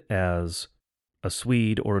fair-skinned as a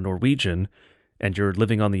Swede or a Norwegian, and you're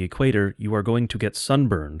living on the equator, you are going to get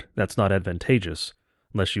sunburned. That's not advantageous,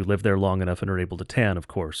 unless you live there long enough and are able to tan, of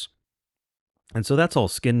course. And so that's all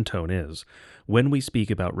skin tone is. When we speak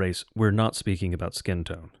about race, we're not speaking about skin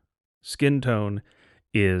tone. Skin tone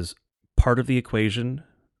is part of the equation.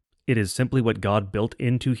 It is simply what God built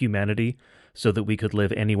into humanity so that we could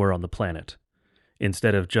live anywhere on the planet,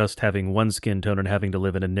 instead of just having one skin tone and having to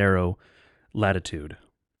live in a narrow latitude.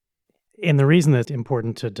 And the reason that it's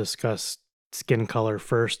important to discuss skin color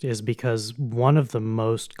first is because one of the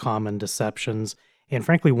most common deceptions, and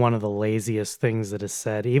frankly, one of the laziest things that is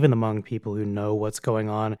said, even among people who know what's going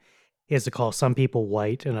on, is to call some people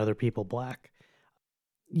white and other people black.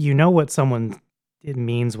 You know what it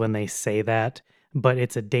means when they say that, but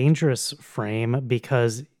it's a dangerous frame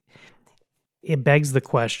because it begs the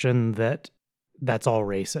question that that's all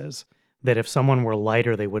race is. That if someone were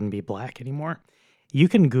lighter, they wouldn't be black anymore. You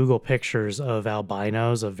can Google pictures of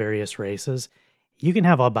albinos of various races. You can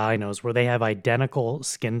have albinos where they have identical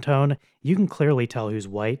skin tone. You can clearly tell who's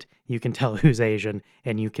white, you can tell who's Asian,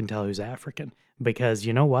 and you can tell who's African. Because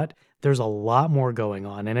you know what? There's a lot more going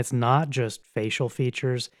on. And it's not just facial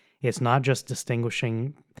features. It's not just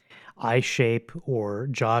distinguishing eye shape or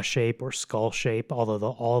jaw shape or skull shape,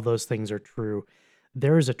 although all of those things are true.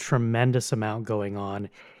 There is a tremendous amount going on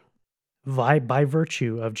by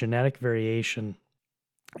virtue of genetic variation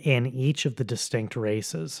in each of the distinct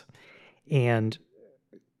races. And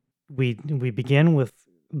we begin with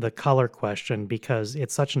the color question because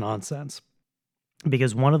it's such nonsense.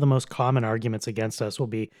 Because one of the most common arguments against us will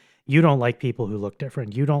be, you don't like people who look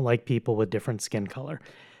different. You don't like people with different skin color.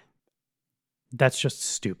 That's just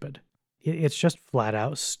stupid. It's just flat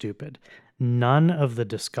out stupid. None of the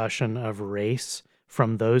discussion of race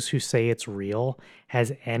from those who say it's real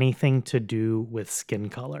has anything to do with skin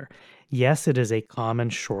color. Yes, it is a common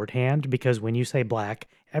shorthand because when you say black,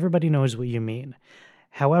 everybody knows what you mean.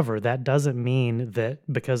 However, that doesn't mean that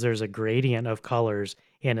because there's a gradient of colors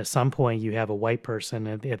and at some point you have a white person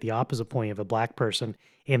and at the opposite point you have a black person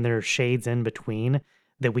and there are shades in between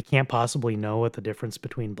that we can't possibly know what the difference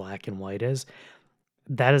between black and white is.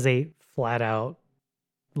 That is a flat out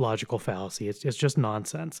logical fallacy. It's just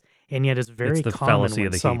nonsense. And yet it's very It's the common fallacy when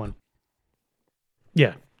of the someone heap.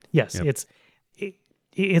 Yeah. Yes, Yep.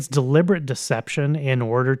 it's deliberate deception in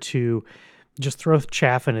order to just throw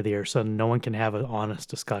chaff into the air so no one can have an honest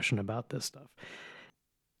discussion about this stuff.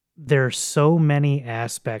 There are so many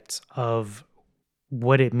aspects of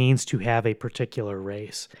what it means to have a particular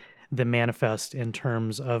race that manifest in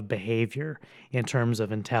terms of behavior, in terms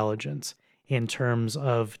of intelligence, in terms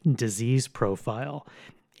of disease profile.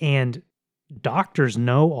 And doctors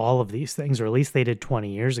know all of these things, or at least they did 20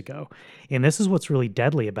 years ago. And this is what's really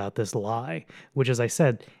deadly about this lie, which, as I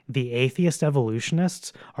said, the atheist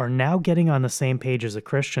evolutionists are now getting on the same page as the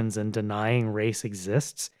Christians and denying race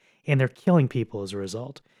exists, and they're killing people as a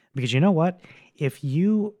result. Because you know what? If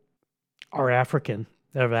you are African,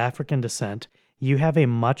 of African descent, you have a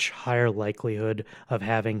much higher likelihood of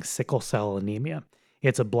having sickle cell anemia.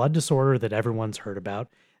 It's a blood disorder that everyone's heard about.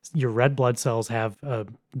 Your red blood cells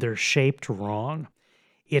they're shaped wrong.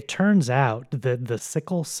 It turns out that the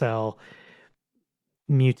sickle cell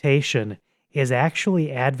mutation is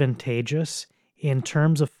actually advantageous in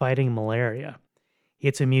terms of fighting malaria.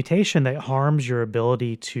 It's a mutation that harms your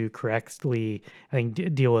ability to correctly,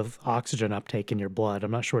 deal with oxygen uptake in your blood. I'm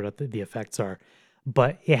not sure what the effects are,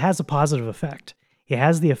 but it has a positive effect. It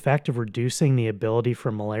has the effect of reducing the ability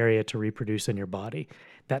for malaria to reproduce in your body.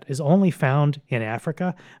 That is only found in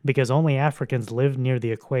Africa because only Africans live near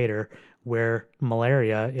the equator where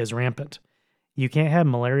malaria is rampant. You can't have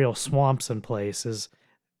malarial swamps in places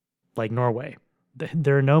like Norway.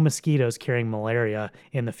 There are no mosquitoes carrying malaria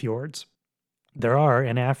in the fjords. There are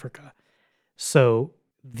in Africa. So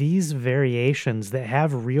these variations that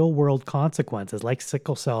have real world consequences, like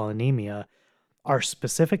sickle cell anemia, are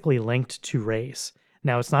specifically linked to race.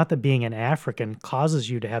 Now, it's not that being an African causes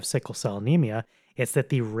you to have sickle cell anemia, it's that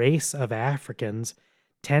the race of Africans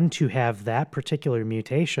tend to have that particular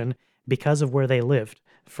mutation because of where they lived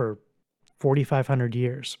for 4,500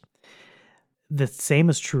 years. The same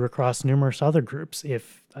is true across numerous other groups.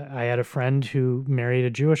 If I had a friend who married a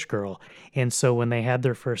Jewish girl, and so when they had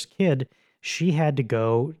their first kid, she had to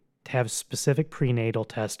go to have specific prenatal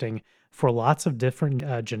testing for lots of different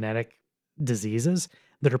genetic diseases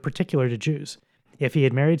that are particular to Jews. If he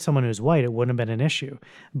had married someone who's white, it wouldn't have been an issue.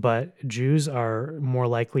 But Jews are more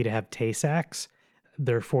likely to have Tay Sachs.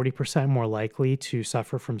 They're 40% more likely to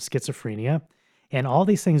suffer from schizophrenia. And all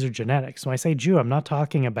these things are genetics. When I say Jew, I'm not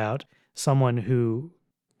talking about someone who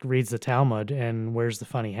reads the Talmud and wears the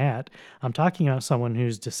funny hat. I'm talking about someone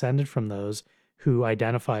who's descended from those who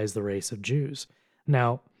identifies the race of Jews.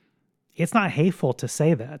 Now, it's not hateful to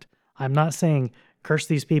say that. I'm not saying curse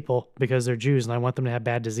these people because they're Jews and I want them to have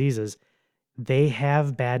bad diseases. They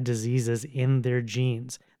have bad diseases in their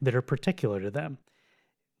genes that are particular to them.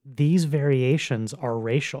 These variations are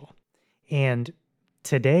racial. And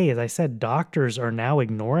today, as I said, doctors are now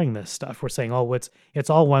ignoring this stuff. We're saying, oh, it's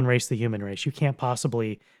all one race, the human race. You can't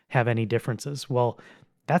possibly have any differences. Well,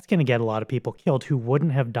 that's going to get a lot of people killed who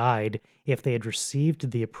wouldn't have died if they had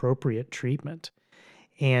received the appropriate treatment.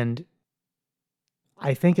 And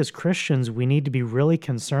I think as Christians, we need to be really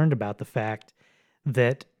concerned about the fact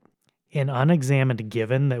that an unexamined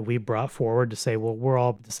given that we brought forward to say, well, we're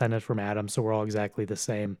all descended from Adam, so we're all exactly the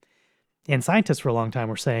same. And scientists for a long time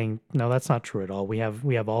were saying, no, that's not true at all. We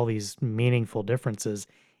have all these meaningful differences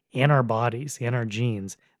in our bodies, in our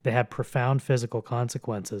genes that have profound physical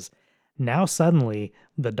consequences. Now suddenly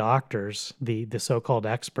the doctors, the so-called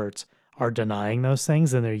experts, are denying those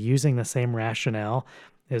things and they're using the same rationale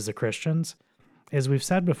as the Christians. As we've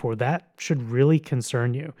said before, that should really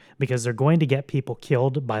concern you because they're going to get people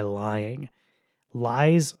killed by lying.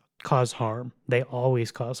 Lies cause harm. They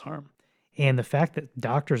always cause harm. And the fact that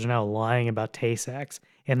doctors are now lying about Tay-Sachs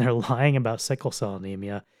and they're lying about sickle cell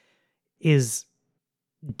anemia is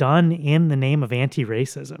done in the name of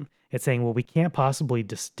anti-racism. It's saying, well, we can't possibly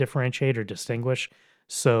differentiate or distinguish,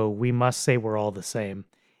 so we must say we're all the same.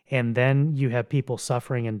 And then you have people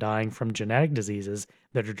suffering and dying from genetic diseases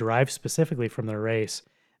that are derived specifically from their race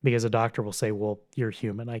because a doctor will say, well, you're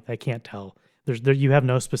human. I can't tell. You have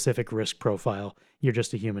no specific risk profile. You're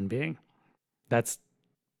just a human being. That's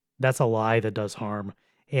a lie that does harm,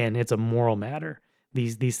 and it's a moral matter.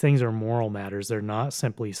 These things are moral matters. They're not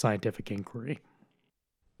simply scientific inquiry.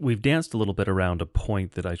 We've danced a little bit around a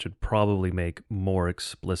point that I should probably make more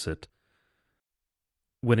explicit.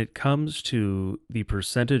 When it comes to the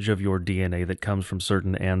percentage of your DNA that comes from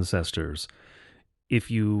certain ancestors,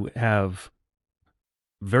 if you have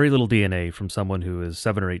very little DNA from someone who is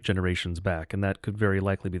 7 or 8 generations back, and that could very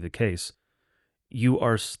likely be the case, you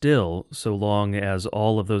are still, so long as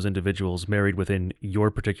all of those individuals married within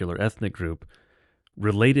your particular ethnic group,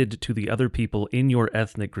 related to the other people in your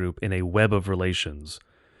ethnic group in a web of relations.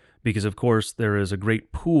 Because, of course, there is a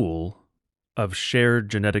great pool of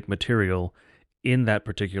shared genetic material in that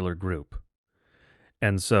particular group.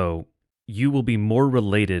 And so you will be more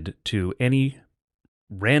related to any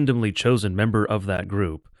randomly chosen member of that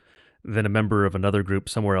group than a member of another group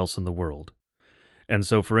somewhere else in the world. And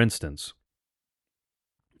so, for instance,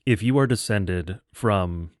 if you are descended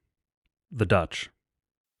from the Dutch,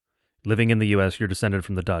 living in the US, you're descended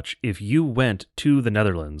from the Dutch. If you went to the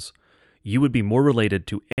Netherlands, you would be more related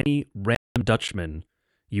to any random Dutchman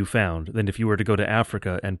you found than if you were to go to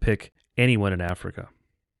Africa and pick anyone in Africa.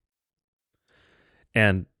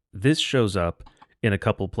 And this shows up in a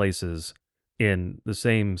couple places in the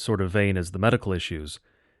same sort of vein as the medical issues.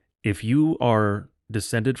 If you are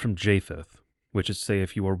descended from Japheth, which is to say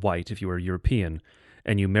if you are white, if you are European,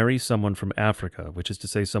 and you marry someone from Africa, which is to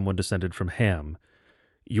say someone descended from Ham,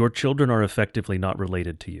 your children are effectively not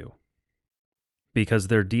related to you because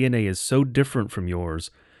their DNA is so different from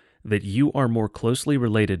yours that you are more closely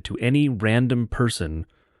related to any random person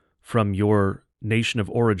from your nation of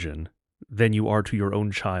origin than you are to your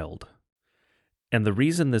own child. And the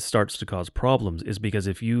reason this starts to cause problems is because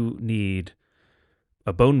if you need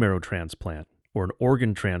a bone marrow transplant or an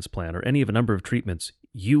organ transplant or any of a number of treatments,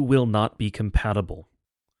 you will not be compatible.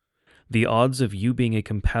 The odds of you being a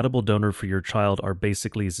compatible donor for your child are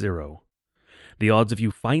basically zero. The odds of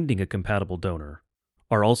you finding a compatible donor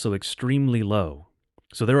are also extremely low.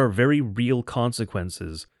 So there are very real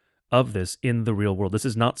consequences of this in the real world. This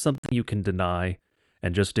is not something you can deny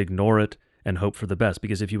and just ignore it and hope for the best,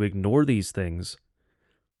 because if you ignore these things,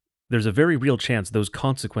 there's a very real chance those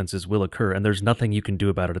consequences will occur, and there's nothing you can do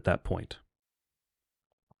about it at that point.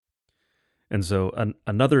 And so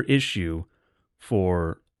another issue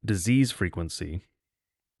for disease frequency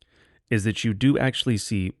is that you do actually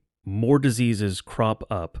see more diseases crop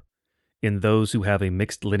up in those who have a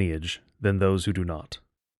mixed lineage than those who do not.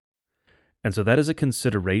 And so that is a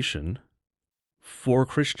consideration for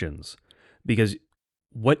Christians, because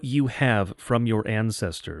what you have from your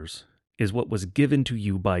ancestors is what was given to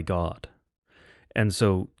you by God. And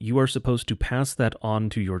so you are supposed to pass that on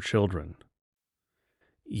to your children.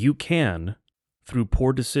 You can, through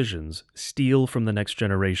poor decisions, steal from the next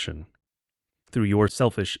generation through your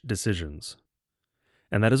selfish decisions.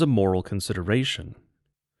 And that is a moral consideration.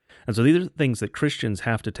 And so these are things that Christians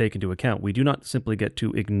have to take into account. We do not simply get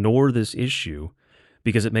to ignore this issue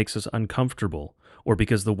because it makes us uncomfortable or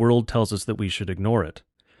because the world tells us that we should ignore it.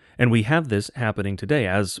 And we have this happening today,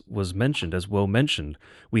 as was mentioned, as Woe mentioned.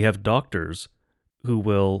 We have doctors who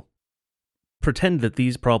will pretend that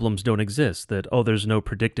these problems don't exist, that, oh, there's no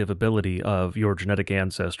predictive ability of your genetic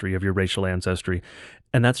ancestry, of your racial ancestry,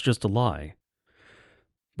 and that's just a lie.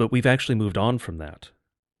 But we've actually moved on from that.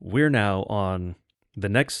 We're now on the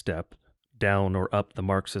next step, down or up the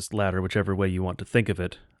Marxist ladder, whichever way you want to think of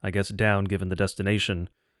it, I guess down given the destination.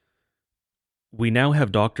 We now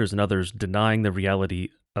have doctors and others denying the reality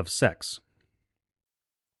of sex.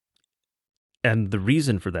 And the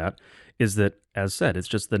reason for that is that, as said, it's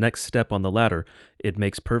just the next step on the ladder. It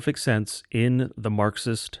makes perfect sense in the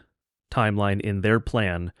Marxist timeline, in their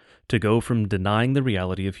plan, to go from denying the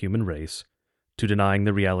reality of human race to denying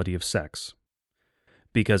the reality of sex.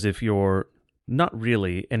 Because if you're not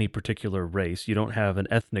really any particular race, you don't have an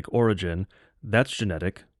ethnic origin, that's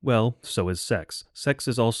genetic, well, so is sex. Sex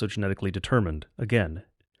is also genetically determined. Again,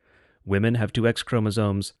 women have 2 X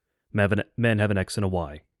chromosomes, men have an X and a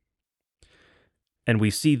Y. And we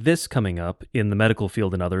see this coming up in the medical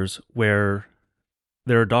field and others, where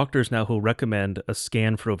there are doctors now who recommend a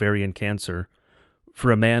scan for ovarian cancer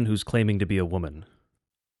for a man who's claiming to be a woman.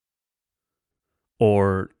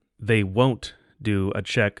 Or they won't do a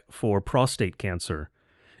check for prostate cancer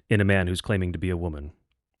in a man who's claiming to be a woman.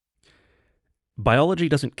 Biology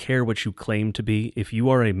doesn't care what you claim to be. If you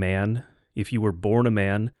are a man, if you were born a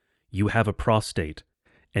man, you have a prostate,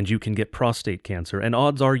 and you can get prostate cancer, and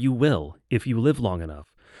odds are you will if you live long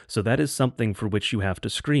enough. So that is something for which you have to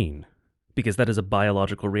screen, because that is a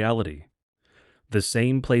biological reality. The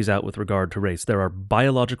same plays out with regard to race. There are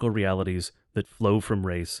biological realities that flow from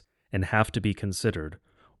race and have to be considered,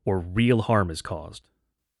 or real harm is caused.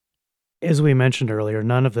 As we mentioned earlier,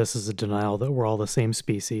 none of this is a denial that we're all the same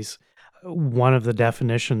species. One of the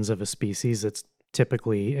definitions of a species that's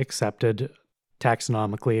typically accepted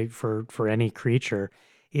taxonomically for any creature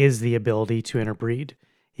is the ability to interbreed.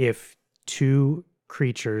 If 2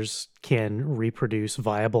 creatures can reproduce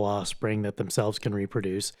viable offspring that themselves can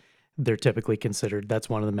reproduce, they're typically considered, that's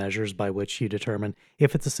one of the measures by which you determine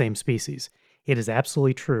if it's the same species. It is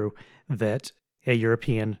absolutely true that a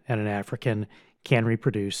European and an African can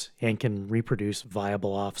reproduce and can reproduce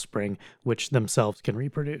viable offspring, which themselves can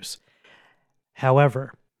reproduce.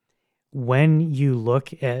 However, when you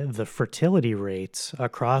look at the fertility rates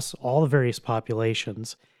across all the various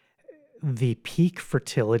populations, the peak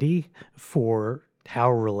fertility for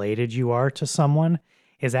how related you are to someone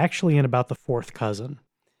is actually in about the 4th cousin.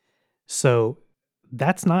 So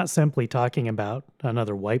that's not simply talking about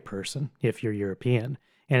another white person if you're European,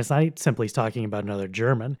 and it's not simply talking about another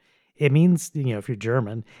German. It means, if you're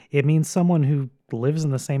German, it means someone who lives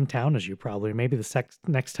in the same town as you, probably, maybe the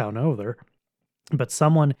next town over, but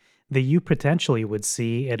someone that you potentially would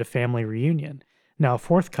see at a family reunion. Now, a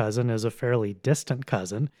 4th cousin is a fairly distant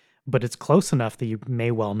cousin, but it's close enough that you may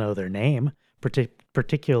well know their name,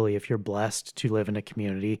 particularly if you're blessed to live in a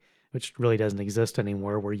community, which really doesn't exist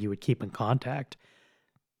anymore, where you would keep in contact.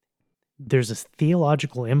 There's a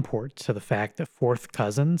theological import to the fact that 4th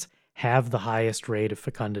cousins have the highest rate of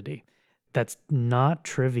fecundity. That's not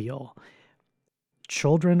trivial.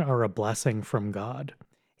 Children are a blessing from God,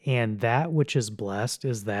 and that which is blessed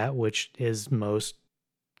is that which is most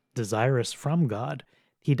desirous from God.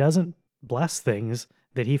 He doesn't bless things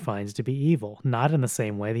that he finds to be evil, not in the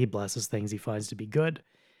same way that he blesses things he finds to be good.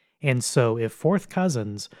 And so if 4th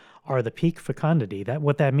cousins are the peak fecundity,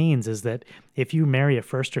 what that means is that if you marry a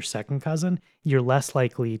 1st or 2nd cousin, you're less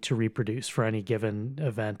likely to reproduce for any given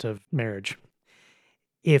event of marriage.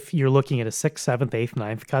 If you're looking at a 6th, 7th, 8th,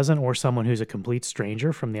 9th cousin, or someone who's a complete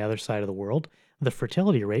stranger from the other side of the world, the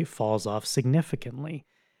fertility rate falls off significantly.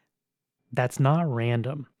 That's not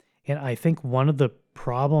random. And I think one of the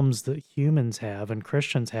problems that humans have and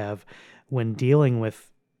Christians have when dealing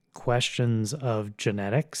with questions of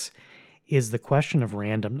genetics is the question of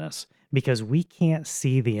randomness, because we can't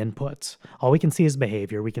see the inputs. All we can see is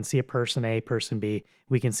behavior. We can see a person A, person B,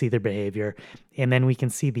 we can see their behavior, and then we can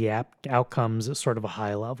see the outcomes at sort of a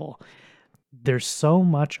high level. There's so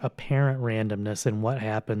much apparent randomness in what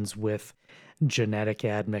happens with genetic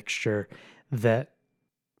admixture that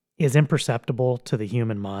is imperceptible to the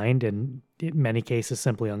human mind and in many cases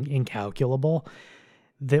simply incalculable,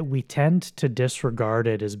 that we tend to disregard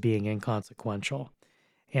it as being inconsequential.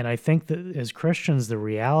 And I think that as Christians, the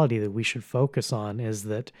reality that we should focus on is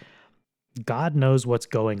that God knows what's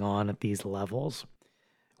going on at these levels.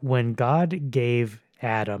 When God gave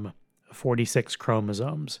Adam 46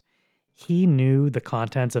 chromosomes, he knew the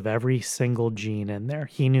contents of every single gene in there.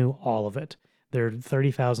 He knew all of it. There are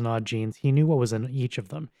 30,000 odd genes. He knew what was in each of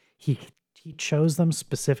them. He chose them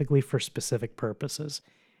specifically for specific purposes.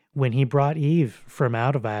 When he brought Eve from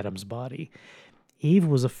out of Adam's body, Eve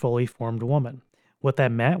was a fully formed woman. What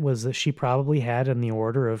that meant was that she probably had in the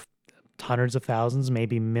order of hundreds of thousands,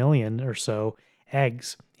 maybe million or so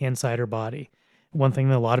eggs inside her body. One thing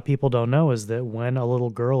that a lot of people don't know is that when a little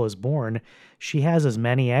girl is born, she has as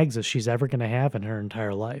many eggs as she's ever going to have in her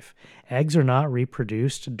entire life. Eggs are not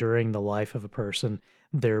reproduced during the life of a person.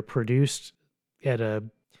 They're produced at a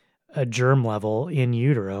germ level in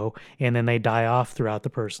utero, and then they die off throughout the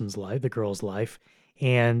person's life, the girl's life,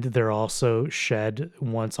 and they're also shed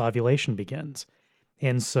once ovulation begins.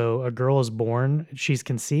 And so a girl is born, she's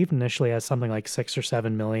conceived initially as something like 6 or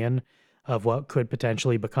 7 million of what could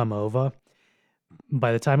potentially become ova.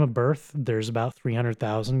 By the time of birth, there's about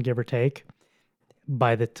 300,000, give or take.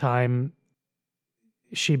 By the time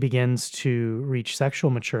she begins to reach sexual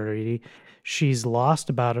maturity, she's lost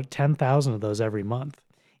about 10,000 of those every month.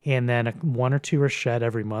 And then one or two are shed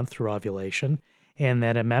every month through ovulation. And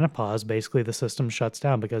then at menopause, basically the system shuts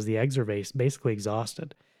down because the eggs are basically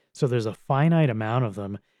exhausted. So there's a finite amount of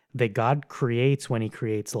them that God creates when he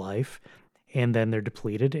creates life, and then they're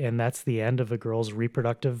depleted, and that's the end of a girl's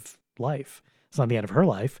reproductive life. It's not the end of her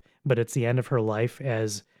life, but it's the end of her life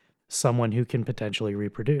as someone who can potentially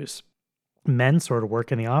reproduce. Men sort of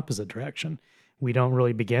work in the opposite direction. We don't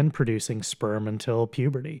really begin producing sperm until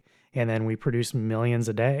puberty, and then we produce millions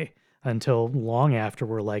a day until long after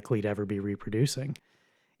we're likely to ever be reproducing.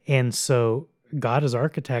 And so God has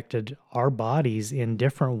architected our bodies in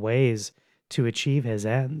different ways to achieve his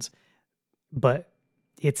ends. But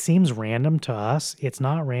it seems random to us. It's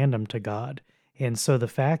not random to God. And so the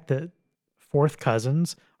fact that fourth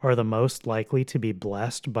cousins are the most likely to be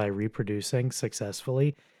blessed by reproducing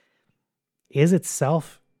successfully is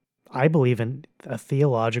itself, I believe, in a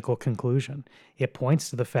theological conclusion. It points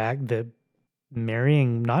to the fact that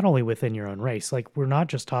marrying not only within your own race, like we're not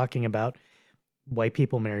just talking about white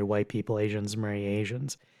people marry white people, Asians marry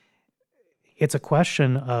Asians. It's a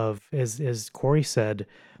question of, as Corey said,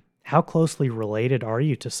 how closely related are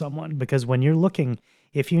you to someone? Because when you're looking,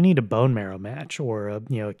 if you need a bone marrow match or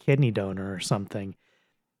a kidney donor or something,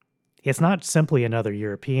 it's not simply another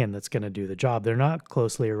European that's going to do the job. They're not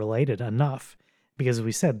closely related enough because, as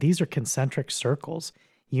we said, these are concentric circles.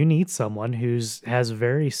 You need someone has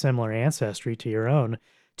very similar ancestry to your own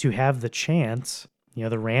to have the chance,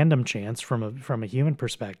 the random chance from a human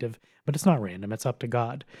perspective, but it's not random. It's up to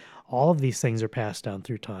God. All of these things are passed down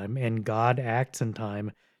through time, and God acts in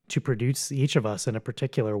time to produce each of us in a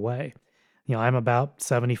particular way. I'm about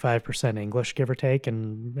 75% English, give or take,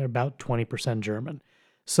 and about 20% German.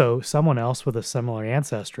 So someone else with a similar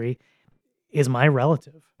ancestry is my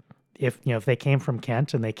relative. If they came from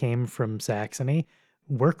Kent and they came from Saxony,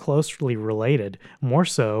 we're closely related, more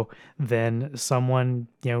so than someone,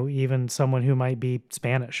 even someone who might be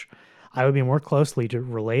Spanish. I would be more closely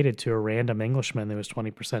related to a random Englishman that was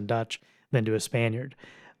 20% Dutch than to a Spaniard,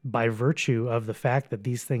 by virtue of the fact that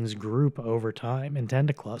these things group over time and tend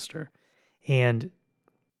to cluster. And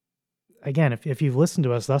again, if you've listened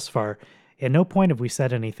to us thus far, at no point have we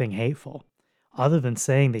said anything hateful, other than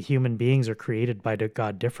saying that human beings are created by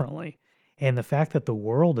God differently. And the fact that the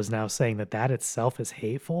world is now saying that itself is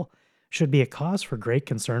hateful should be a cause for great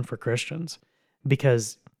concern for Christians,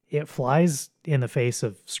 because it flies in the face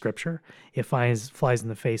of Scripture. It flies in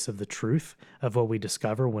the face of the truth of what we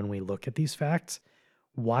discover when we look at these facts.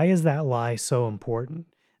 Why is that lie so important?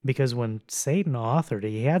 Because when Satan authored it,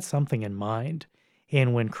 he had something in mind.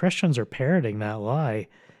 And when Christians are parroting that lie,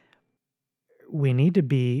 we need to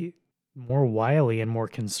be more wily and more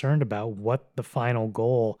concerned about what the final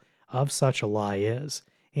goal of such a lie is.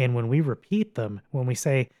 And when we repeat them, when we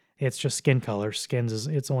say it's just skin color,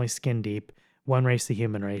 it's only skin deep, one race, the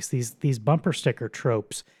human race, these bumper sticker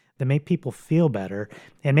tropes that make people feel better,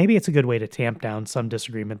 and maybe it's a good way to tamp down some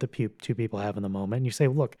disagreement that two people have in the moment. And you say,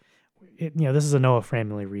 look, this is a Noah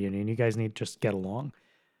family reunion. You guys need to just get along.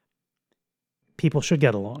 people should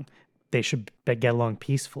get along. They should get along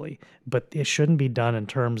peacefully, but it shouldn't be done in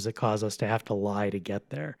terms that cause us to have to lie to get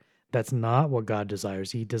there. That's not what God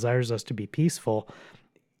desires. He desires us to be peaceful,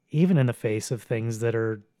 even in the face of things that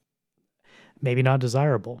are maybe not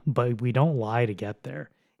desirable, but we don't lie to get there.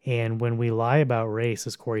 And when we lie about race,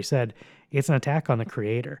 as Corey said, it's an attack on the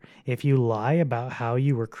creator. If you lie about how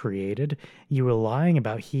you were created, you are lying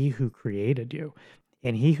about he who created you.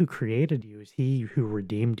 And he who created you is he who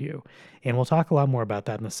redeemed you. And we'll talk a lot more about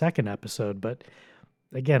that in the second episode. But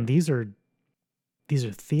again, these are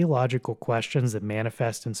theological questions that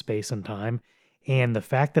manifest in space and time. And the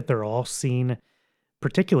fact that they're all seen,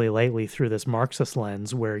 particularly lately, through this Marxist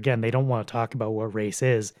lens, where again, they don't want to talk about what race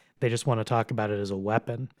is, they just want to talk about it as a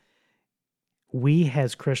weapon. We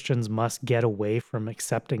as Christians must get away from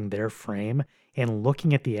accepting their frame and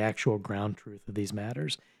looking at the actual ground truth of these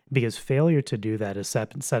matters, because failure to do that is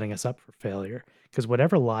setting us up for failure. Because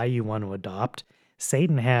whatever lie you want to adopt,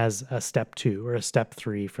 Satan has a step 2 or a step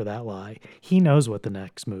 3 for that lie. He knows what the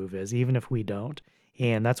next move is, even if we don't.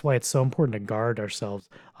 And that's why it's so important to guard ourselves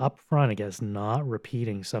up front against not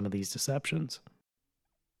repeating some of these deceptions.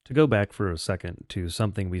 To go back for a second to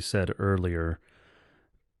something we said earlier,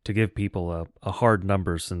 to give people a hard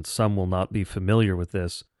number, since some will not be familiar with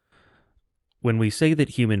this, when we say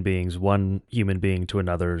that one human being to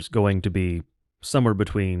another is going to be somewhere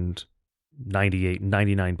between 98 and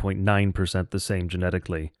 99.9% the same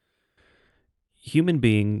genetically, human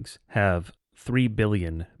beings have 3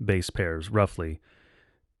 billion base pairs, roughly,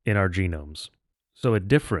 in our genomes. So a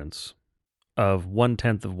difference of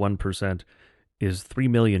 0.1% is 3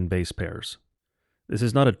 million base pairs. This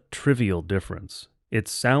is not a trivial difference. It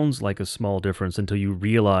sounds like a small difference until you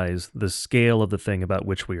realize the scale of the thing about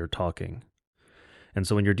which we are talking. And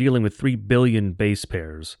so when you're dealing with 3 billion base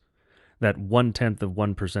pairs, that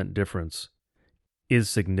 0.1% difference is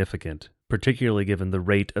significant, particularly given the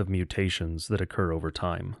rate of mutations that occur over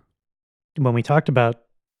time. When we talked about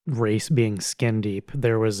race being skin deep,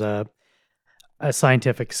 there was a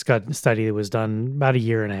scientific study that was done about 1.5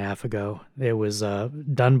 years ago. It was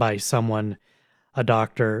done by someone, a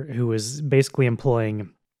doctor, who was basically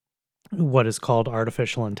employing what is called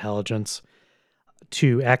artificial intelligence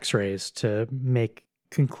to x-rays to make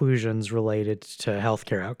conclusions related to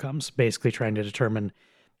healthcare outcomes, basically trying to determine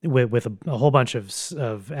with a whole bunch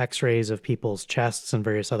of x-rays of people's chests and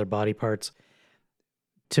various other body parts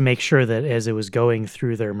to make sure that as it was going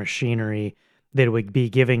through their machinery, that it would be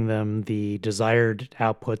giving them the desired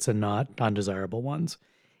outputs and not undesirable ones.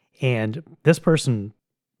 And this person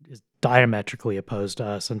is diametrically opposed to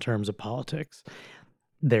us in terms of politics.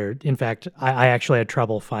 In fact, I actually had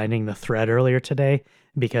trouble finding the thread earlier today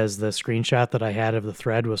because the screenshot that I had of the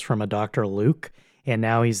thread was from a Dr. Luke, and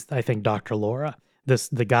now he's, I think, Dr. Laura.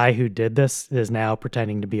 The guy who did this is now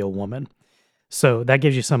pretending to be a woman. So that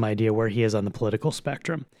gives you some idea where he is on the political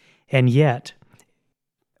spectrum. And yet,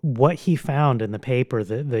 what he found in the paper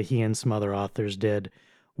that he and some other authors did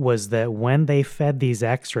was that when they fed these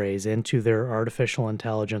x-rays into their artificial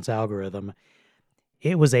intelligence algorithm,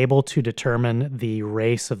 it was able to determine the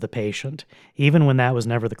race of the patient, even when that was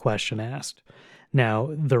never the question asked. Now,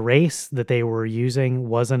 the race that they were using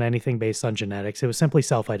wasn't anything based on genetics. It was simply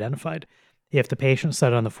self-identified. If the patient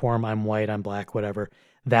said on the form, I'm white, I'm black, whatever,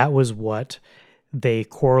 that was what they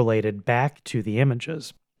correlated back to the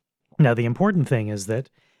images. Now, the important thing is that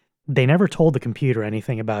they never told the computer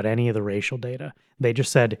anything about any of the racial data. They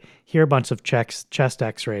just said, here are a bunch of chest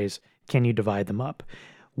x-rays. Can you divide them up?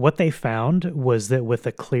 What they found was that with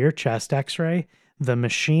a clear chest x-ray, the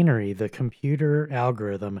machinery, the computer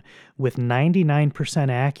algorithm, with 99%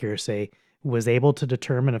 accuracy, was able to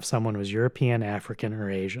determine if someone was European, African, or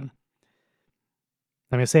Asian.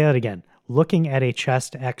 I'm going to say that again. Looking at a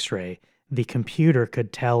chest x-ray, the computer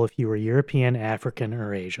could tell if you were European, African,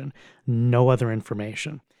 or Asian. No other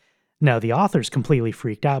information. Now, the authors completely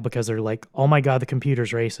freaked out because they're like, oh my God, the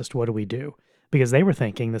computer's racist. What do we do? Because they were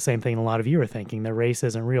thinking the same thing a lot of you are thinking, that race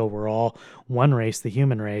isn't real. We're all one race, the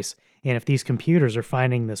human race. And if these computers are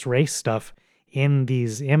finding this race stuff in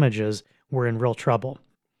these images, we're in real trouble.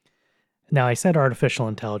 Now, I said artificial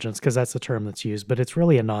intelligence because that's the term that's used, but it's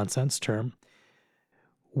really a nonsense term.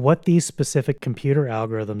 What these specific computer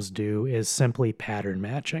algorithms do is simply pattern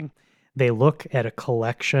matching. They look at a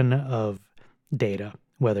collection of data,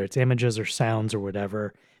 whether it's images or sounds or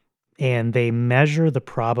whatever, and they measure the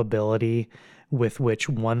probability with which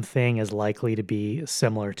one thing is likely to be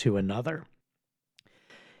similar to another.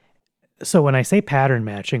 So when I say pattern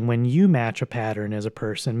matching, when you match a pattern as a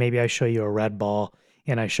person, maybe I show you a red ball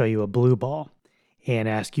and I show you a blue ball and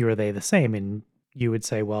ask you, are they the same? And you would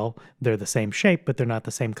say, well, they're the same shape, but they're not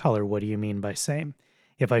the same color. What do you mean by same?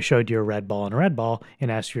 If I showed you a red ball and a red ball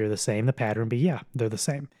and asked if you're the same, the pattern would be, yeah, they're the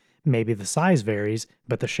same. Maybe the size varies,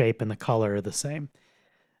 but the shape and the color are the same.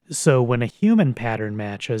 So when a human pattern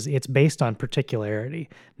matches, it's based on particularity.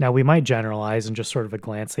 Now, we might generalize and just sort of a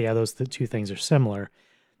glance say, yeah, those two things are similar.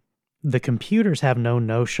 The computers have no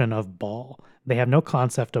notion of ball. They have no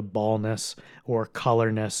concept of ballness or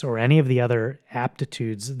colorness or any of the other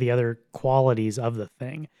aptitudes, the other qualities of the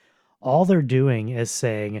thing. All they're doing is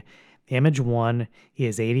saying image 1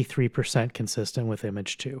 is 83% consistent with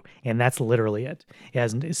image 2, and that's literally it.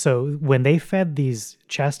 So when they fed these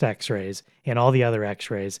chest x-rays and all the other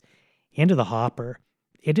x-rays into the hopper,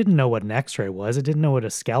 it didn't know what an x-ray was. It didn't know what a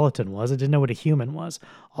skeleton was. It didn't know what a human was.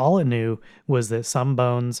 All it knew was that some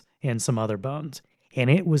bones and some other bones. And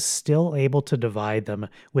it was still able to divide them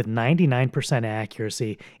with 99%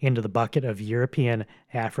 accuracy into the bucket of European,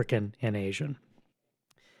 African, and Asian.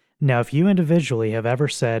 Now, if you individually have ever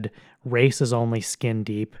said race is only skin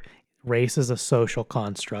deep, race is a social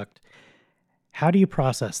construct, how do you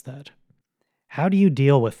process that? How do you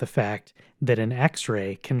deal with the fact that an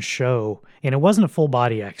x-ray can show, and it wasn't a full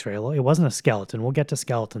body x-ray, it wasn't a skeleton, we'll get to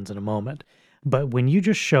skeletons in a moment, but when you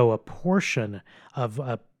just show a portion of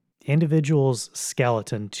an individual's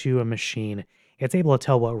skeleton to a machine, it's able to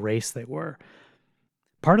tell what race they were.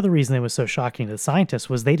 Part of the reason it was so shocking to the scientists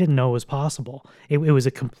was they didn't know it was possible. It was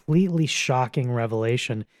a completely shocking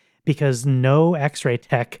revelation because no x-ray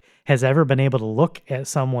tech has ever been able to look at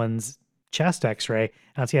someone's chest x-ray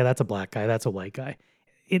and say, yeah, that's a black guy, that's a white guy.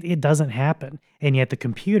 It doesn't happen. And yet the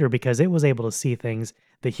computer, because it was able to see things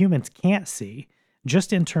that humans can't see,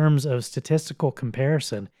 just in terms of statistical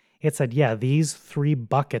comparison, it said, yeah, these 3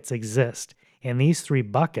 buckets exist. And these 3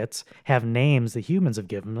 buckets have names that humans have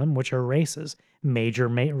given them, which are races, major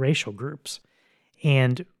racial groups.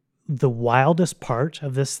 And the wildest part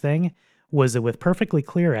of this thing was that with perfectly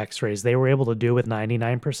clear x-rays, they were able to do with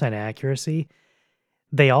 99% accuracy.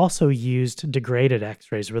 They also used degraded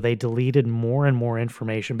x-rays where they deleted more and more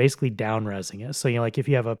information, basically down-resing it. So, like if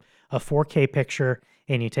you have a 4K picture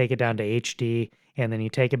and you take it down to HD, and then you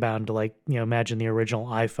take it down to imagine the original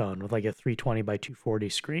iPhone with like a 320 by 240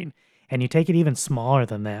 screen, and you take it even smaller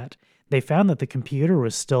than that, they found that the computer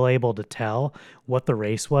was still able to tell what the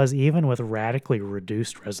race was, even with radically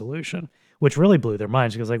reduced resolution, which really blew their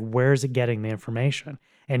minds because where is it getting the information?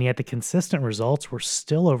 And yet the consistent results were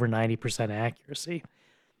still over 90% accuracy.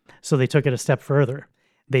 So they took it a step further.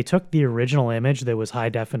 They took the original image that was high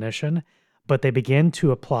definition, but they began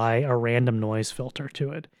to apply a random noise filter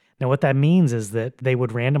to it. Now, what that means is that they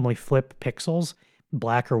would randomly flip pixels,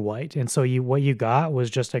 black or white. And so what you got was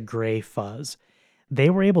just a gray fuzz. They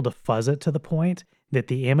were able to fuzz it to the point that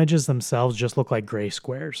the images themselves just look like gray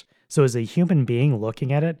squares. So as a human being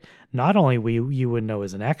looking at it, not only you would know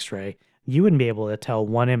as an x-ray, you wouldn't be able to tell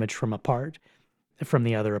one image from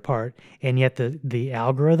the other apart. And yet the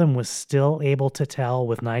algorithm was still able to tell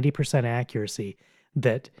with 90% accuracy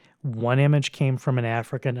that one image came from an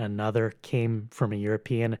African, another came from a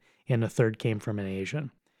European, and a third came from an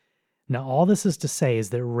Asian. Now, all this is to say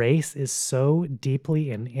is that race is so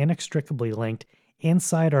deeply and inextricably linked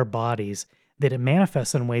inside our bodies that it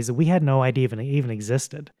manifests in ways that we had no idea even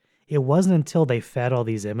existed. It wasn't until they fed all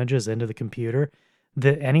these images into the computer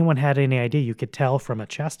that anyone had any idea you could tell from a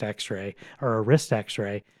chest x-ray or a wrist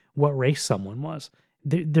x-ray what race someone was.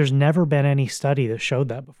 There's never been any study that showed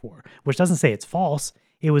that before, which doesn't say it's false.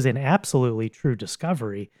 It was an absolutely true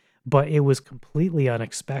discovery, but it was completely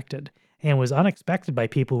unexpected, and was unexpected by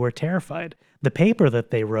people who were terrified. The paper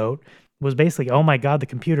that they wrote was basically, oh my God, the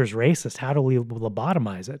computer's racist. How do we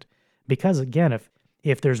lobotomize it? Because again,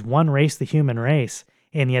 if there's one race, the human race,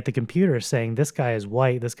 and yet the computer is saying this guy is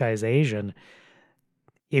white, this guy is Asian,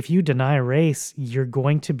 if you deny race, you're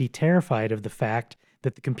going to be terrified of the fact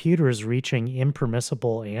that the computer is reaching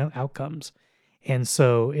impermissible outcomes. And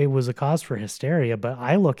so it was a cause for hysteria, but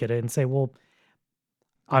I look at it and say, well,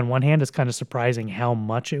 on one hand, it's kind of surprising how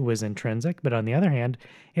much it was intrinsic, but on the other hand,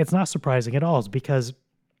 it's not surprising at all. It's because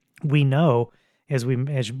we know, as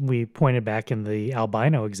we pointed back in the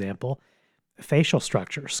albino example, facial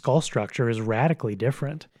structure, skull structure is radically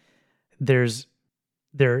different. There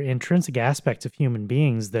are intrinsic aspects of human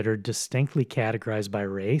beings that are distinctly categorized by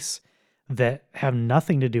race that have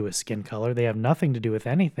nothing to do with skin color. They have nothing to do with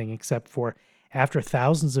anything except for after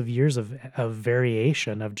thousands of years of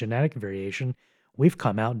variation, of genetic variation, we've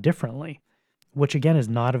come out differently, which again is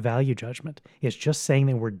not a value judgment. It's just saying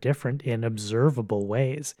that we're different in observable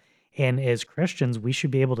ways. And as Christians, we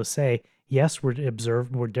should be able to say, yes, we're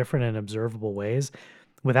different in observable ways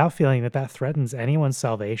without feeling that threatens anyone's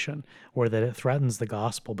salvation or that it threatens the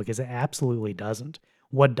gospel, because it absolutely doesn't.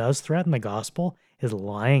 What does threaten the gospel is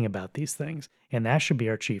lying about these things, and that should be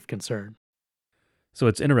our chief concern. So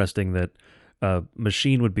it's interesting that a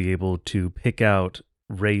machine would be able to pick out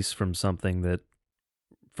race from something that,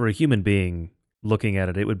 for a human being looking at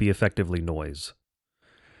it, it would be effectively noise.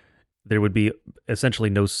 There would be essentially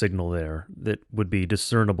no signal there that would be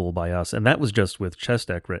discernible by us. And that was just with chest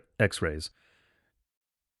x rays.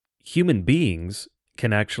 Human beings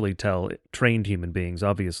can actually tell, trained human beings,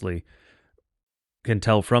 obviously, can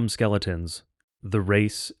tell from skeletons the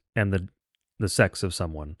race and the sex of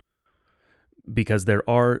someone, because there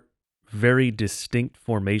are very distinct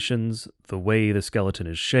formations, the way the skeleton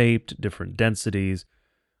is shaped, different densities,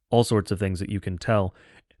 all sorts of things that you can tell.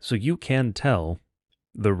 So you can tell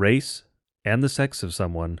the race and the sex of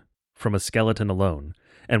someone from a skeleton alone.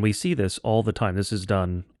 And we see this all the time. This is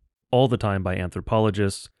done all the time by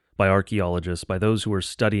anthropologists, by archaeologists, by those who are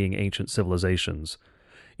studying ancient civilizations.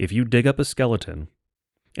 If you dig up a skeleton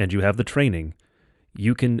and you have the training,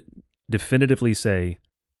 you can definitively say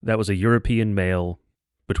that was a European male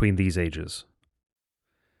between these ages.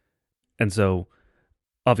 And so,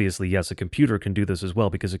 obviously, yes, a computer can do this as well,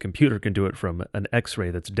 because a computer can do it from an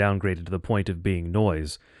X-ray that's downgraded to the point of being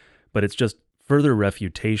noise. But it's just further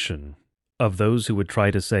refutation of those who would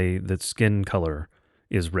try to say that skin color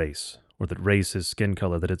is race, or that race is skin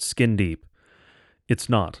color, that it's skin deep. It's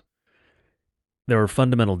not. There are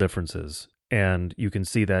fundamental differences, and you can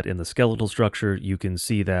see that in the skeletal structure, you can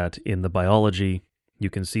see that in the biology, you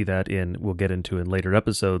can see that in, we'll get into in later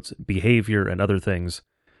episodes, behavior and other things.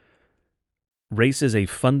 Race is a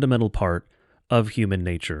fundamental part of human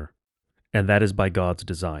nature, and that is by God's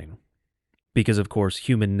design. Because, of course,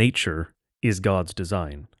 human nature is God's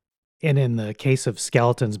design. And in the case of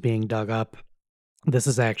skeletons being dug up, this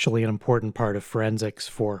is actually an important part of forensics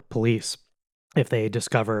for police. If they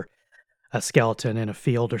discover a skeleton in a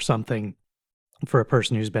field or something for a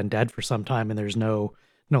person who's been dead for some time and there's no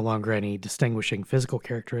longer any distinguishing physical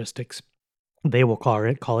characteristics, they will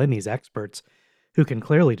call in these experts who can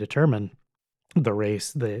clearly determine the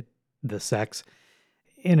race, the sex,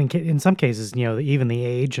 and in some cases, even the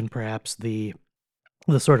age and perhaps the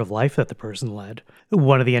sort of life that the person led.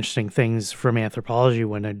 One of the interesting things from anthropology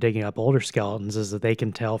when they're digging up older skeletons is that they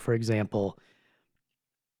can tell, for example,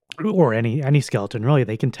 or any skeleton really,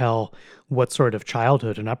 they can tell what sort of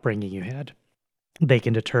childhood and upbringing you had. They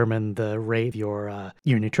can determine the rate of your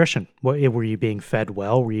nutrition. Were you being fed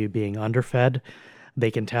well? Were you being underfed?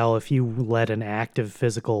 They can tell if you led an active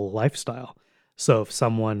physical lifestyle. So if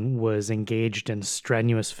someone was engaged in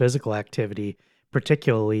strenuous physical activity,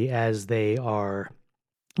 particularly as they are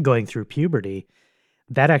going through puberty,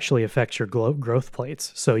 that actually affects your growth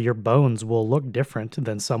plates. So your bones will look different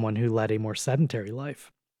than someone who led a more sedentary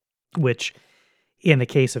life, which in the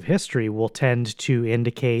case of history will tend to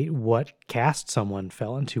indicate what caste someone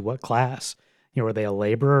fell into, what class. Were they a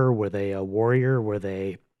laborer? Were they a warrior? Were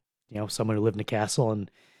they, someone who lived in a castle and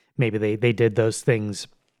maybe they did those things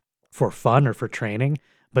for fun or for training,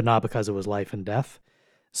 but not because it was life and death.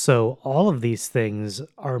 So all of these things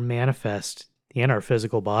are manifest in our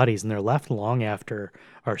physical bodies, and they're left long after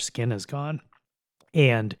our skin is gone.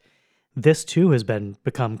 And this too has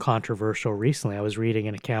become controversial recently. I was reading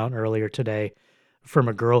an account earlier today from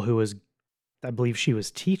a girl who was, I believe she was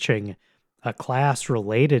teaching a class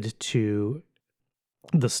related to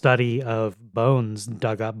the study of bones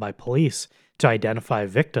dug up by police to identify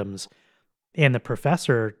victims. And the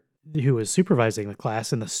professor who was supervising the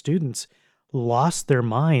class and the students lost their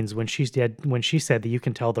minds when she said that you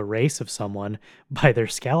can tell the race of someone by their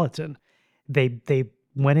skeleton. They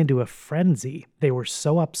went into a frenzy. They were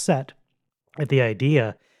so upset at the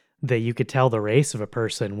idea that you could tell the race of a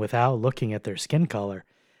person without looking at their skin color.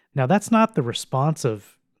 Now, that's not the response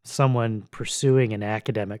of someone pursuing an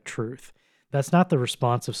academic truth. That's not the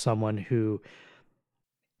response of someone who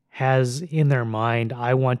has in their mind,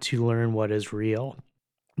 I want to learn what is real.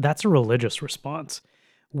 That's a religious response.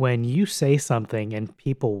 When you say something and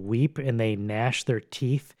people weep and they gnash their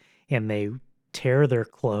teeth and they tear their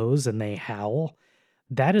clothes and they howl,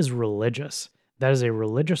 that is religious. That is a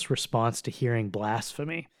religious response to hearing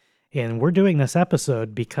blasphemy. And we're doing this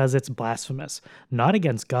episode because it's blasphemous, not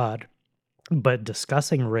against God, but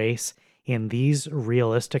discussing race in these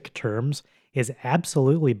realistic terms is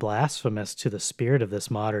absolutely blasphemous to the spirit of this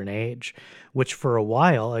modern age, which for a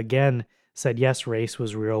while, again, said yes, race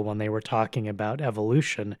was real when they were talking about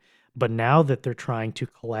evolution, but now that they're trying to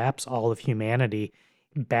collapse all of humanity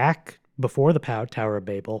back before the Tower of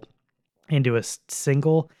Babel into a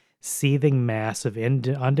single seething mass of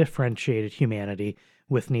undifferentiated humanity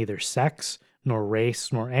with neither sex nor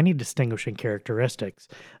race nor any distinguishing characteristics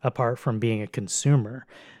apart from being a consumer,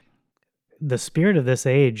 the spirit of this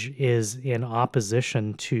age is in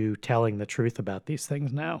opposition to telling the truth about these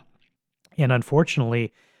things now. And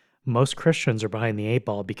unfortunately, most Christians are behind the eight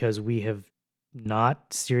ball because we have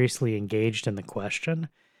not seriously engaged in the question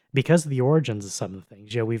because of the origins of some of the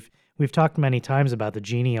things. We've talked many times about the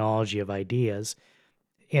genealogy of ideas,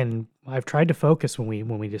 and I've tried to focus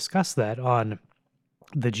when we discuss that on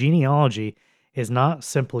the genealogy is not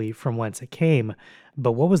simply from whence it came,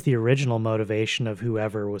 but what was the original motivation of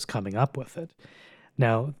whoever was coming up with it.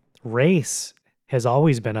 Now, race has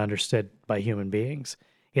always been understood by human beings.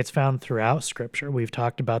 It's found throughout Scripture. We've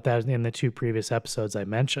talked about that in the two previous episodes I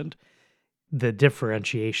mentioned. The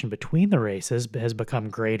differentiation between the races has become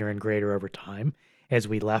greater and greater over time as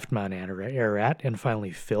we left Mount Ararat and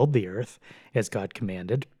finally filled the earth as God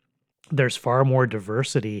commanded. There's far more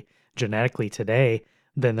diversity genetically today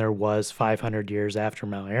than there was 500 years after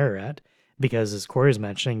Mount Ararat, because as Corey's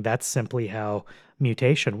mentioning, that's simply how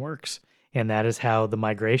mutation works. And that is how the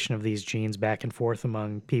migration of these genes back and forth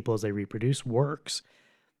among people as they reproduce works.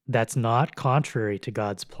 That's not contrary to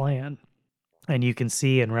God's plan. And you can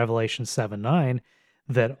see in Revelation 7:9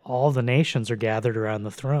 that all the nations are gathered around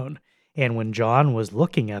the throne. And when John was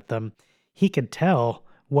looking at them, he could tell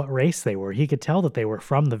what race they were. He could tell that they were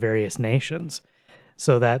from the various nations.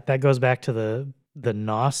 So that goes back to the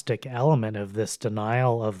Gnostic element of this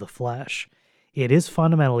denial of the flesh. It is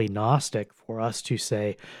fundamentally Gnostic for us to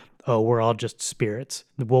say, oh, we're all just spirits.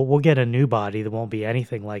 We'll get a new body that won't be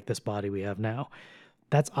anything like this body we have now.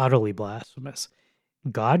 That's utterly blasphemous.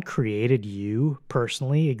 God created you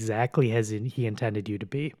personally exactly as he intended you to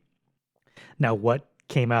be. Now, what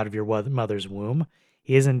came out of your mother's womb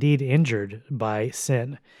is indeed injured by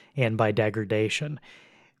sin and by degradation.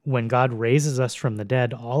 When God raises us from the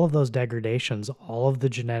dead, all of those degradations, all of the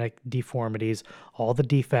genetic deformities, all the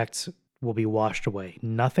defects will be washed away.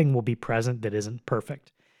 Nothing will be present that isn't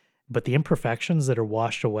perfect. But the imperfections that are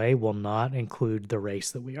washed away will not include the race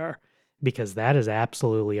that we are, because that is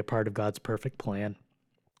absolutely a part of God's perfect plan.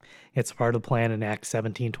 It's part of the plan in Acts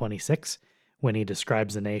 17:26 when he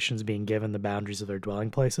describes the nations being given the boundaries of their dwelling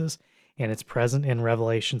places, and it's present in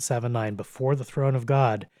Revelation 7:9 before the throne of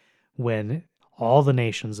God when all the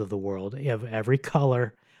nations of the world, of every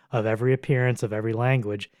color, of every appearance, of every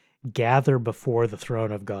language, gather before the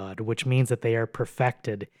throne of God, which means that they are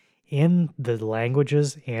perfected in the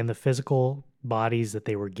languages and the physical bodies that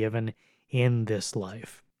they were given in this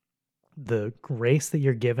life. The race that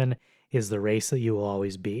you're given is the race that you will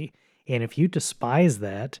always be. And if you despise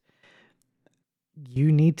that,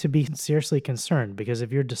 you need to be seriously concerned, because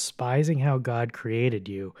if you're despising how God created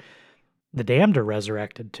you, the damned are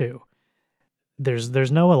resurrected too.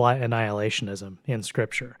 There's no annihilationism in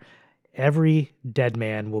Scripture. Every dead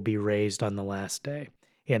man will be raised on the last day,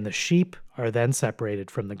 and the sheep are then separated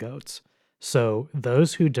from the goats. So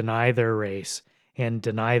those who deny their race and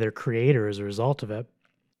deny their creator as a result of it,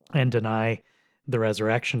 and deny the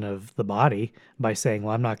resurrection of the body by saying,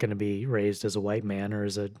 well, I'm not going to be raised as a white man or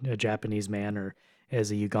as a Japanese man or as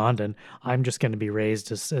a Ugandan. I'm just going to be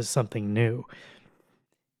raised as something new.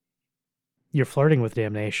 You're flirting with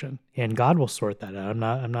damnation, and God will sort that out.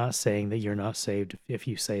 I'm not saying that you're not saved if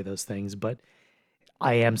you say those things, but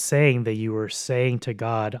I am saying that you are saying to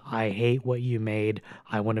God, I hate what you made.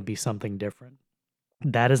 I want to be something different.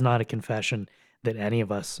 That is not a confession that any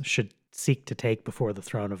of us should seek to take before the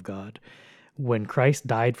throne of God. When Christ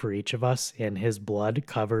died for each of us and his blood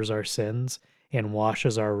covers our sins and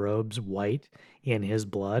washes our robes white in his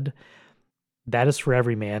blood, that is for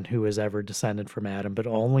every man who has ever descended from Adam, but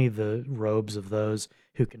only the robes of those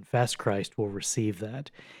who confess Christ will receive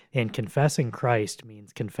that. And confessing Christ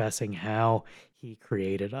means confessing how he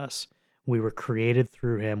created us. We were created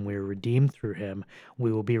through him. We were redeemed through him.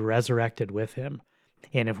 We will be resurrected with him.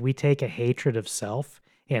 And if we take a hatred of self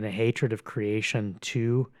and a hatred of creation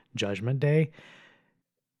to Judgment Day,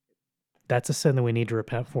 that's a sin that we need to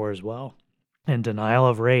repent for as well. And denial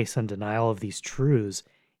of race and denial of these truths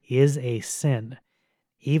is a sin.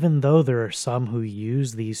 Even though there are some who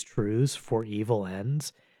use these truths for evil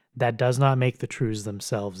ends, that does not make the truths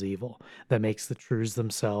themselves evil. That makes the truths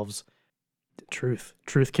themselves truth.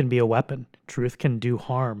 Truth can be a weapon. Truth can do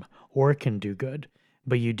harm, or it can do good.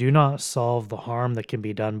 But you do not solve the harm that can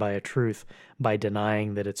be done by a truth by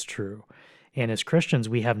denying that it's true. And as Christians,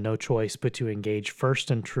 we have no choice but to engage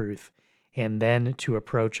first in truth and then to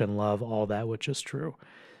approach and love all that which is true.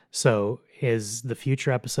 So as the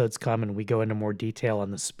future episodes come and we go into more detail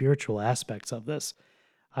on the spiritual aspects of this,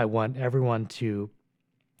 I want everyone to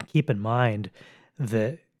keep in mind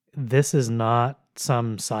that this is not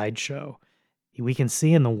some sideshow. We can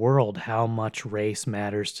see in the world how much race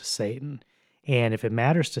matters to Satan. And if it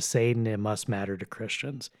matters to Satan, it must matter to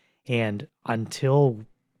Christians. And until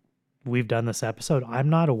we've done this episode, I'm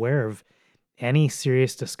not aware of any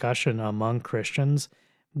serious discussion among Christians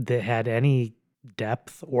that had any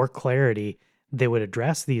depth or clarity that would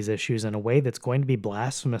address these issues in a way that's going to be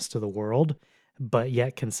blasphemous to the world, but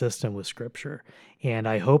yet consistent with Scripture. And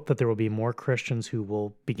I hope that there will be more Christians who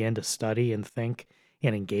will begin to study and think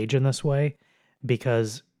and engage in this way,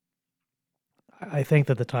 because I think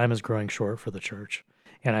that the time is growing short for the church.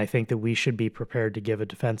 And I think that we should be prepared to give a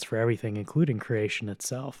defense for everything, including creation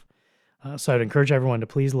itself. So I'd encourage everyone to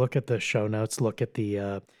please look at the show notes, look at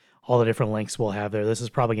the all the different links we'll have there. This is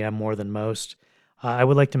probably going to have more than most. I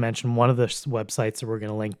would like to mention one of the websites that we're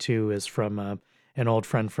going to link to is from an old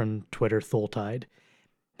friend from Twitter, Thultide.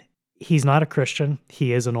 He's not a Christian.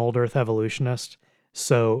 He is an old Earth evolutionist.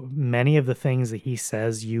 So many of the things that he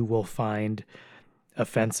says you will find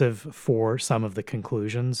offensive for some of the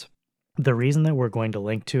conclusions. The reason that we're going to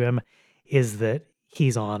link to him is that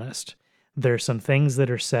he's honest. There's some things that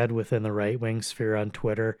are said within the right-wing sphere on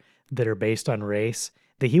Twitter that are based on race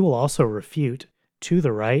that he will also refute to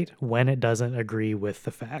the right when it doesn't agree with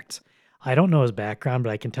the facts. I don't know his background,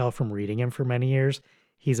 but I can tell from reading him for many years,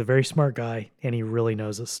 he's a very smart guy and he really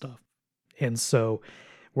knows his stuff. And so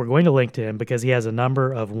we're going to link to him because he has a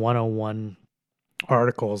number of 101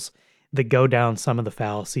 articles that go down some of the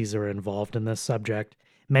fallacies that are involved in this subject.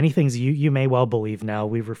 Many things you may well believe now.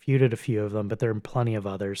 We've refuted a few of them, but there are plenty of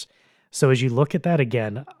others. So as you look at that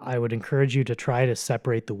again, I would encourage you to try to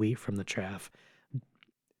separate the wheat from the chaff.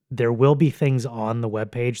 There will be things on the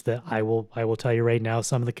webpage that I will tell you right now,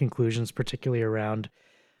 some of the conclusions, particularly around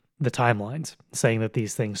the timelines, saying that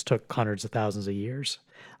these things took hundreds of thousands of years.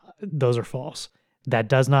 Those are false. That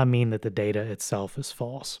does not mean that the data itself is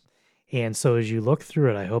false. And so as you look through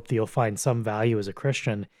it, I hope that you'll find some value as a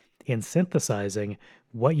Christian in synthesizing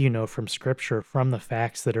what you know from Scripture, from the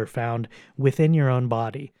facts that are found within your own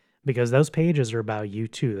body. Because those pages are about you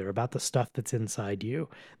too. They're about the stuff that's inside you.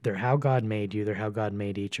 They're how God made you. They're how God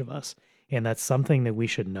made each of us. And that's something that we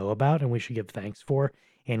should know about and we should give thanks for,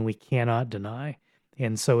 and we cannot deny.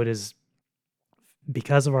 And so it is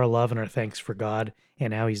because of our love and our thanks for God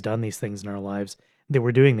and how he's done these things in our lives that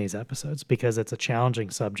we're doing these episodes, because it's a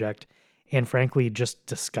challenging subject. And frankly, just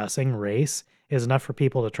discussing race is enough for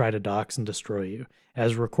people to try to dox and destroy you.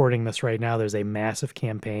 As we're recording this right now, there's a massive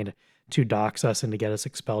campaign to dox us and to get us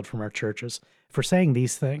expelled from our churches for saying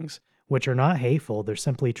these things, which are not hateful, they're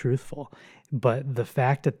simply truthful. But the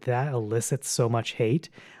fact that that elicits so much hate,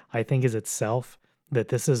 I think is itself that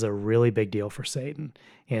this is a really big deal for Satan.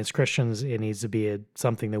 And as Christians, it needs to be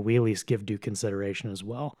something that we at least give due consideration as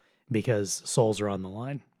well, because souls are on the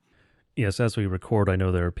line. Yes, as we record, I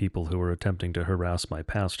know there are people who are attempting to harass my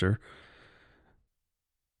pastor.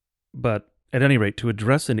 But at any rate, to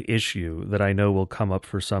address an issue that I know will come up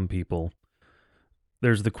for some people,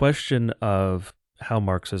 there's the question of how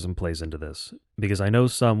Marxism plays into this. Because I know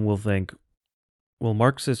some will think, well,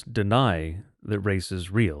 Marxists deny that race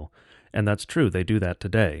is real. And that's true, they do that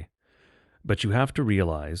today. But you have to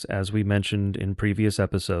realize, as we mentioned in previous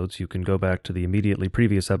episodes, you can go back to the immediately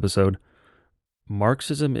previous episode,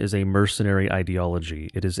 Marxism is a mercenary ideology.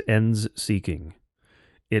 It is ends-seeking.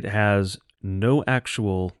 It has no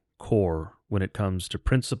actual core when it comes to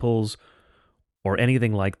principles or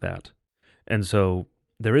anything like that. And so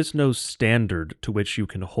there is no standard to which you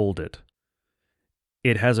can hold it.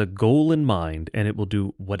 It has a goal in mind, and it will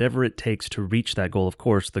do whatever it takes to reach that goal. Of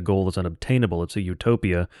course, the goal is unobtainable. It's a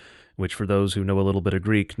utopia, which for those who know a little bit of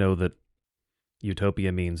Greek know that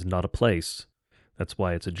utopia means not a place. That's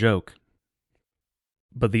why it's a joke.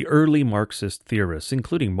 But the early Marxist theorists,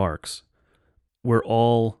 including Marx, were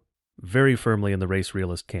all very firmly in the race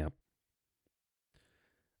realist camp.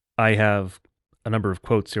 I have a number of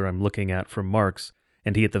quotes here I'm looking at from Marx,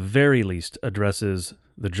 and he at the very least addresses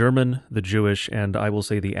the German, the Jewish, and I will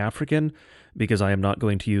say the African, because I am not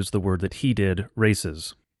going to use the word that he did,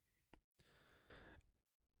 races.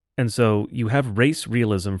 And so you have race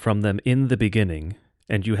realism from them in the beginning,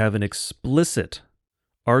 and you have an explicit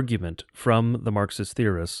argument from the Marxist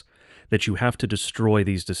theorists that you have to destroy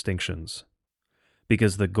these distinctions,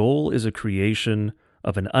 because the goal is a creation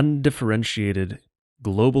of an undifferentiated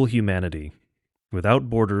global humanity, without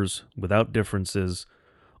borders, without differences,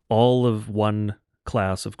 all of one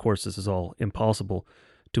class. Of course, this is all impossible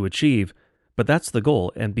to achieve, but that's the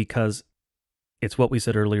goal. And because it's what we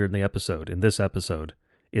said earlier in the episode, in this episode,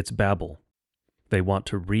 it's Babel. They want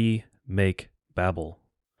to remake Babel.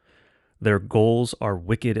 Their goals are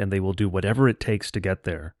wicked, and they will do whatever it takes to get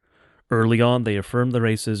there. Early on, they affirm the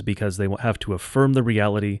races because they have to affirm the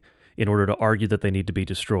reality in order to argue that they need to be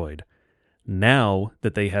destroyed. Now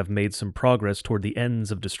that they have made some progress toward the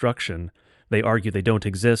ends of destruction, they argue they don't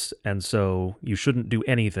exist, and so you shouldn't do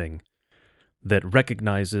anything that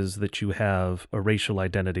recognizes that you have a racial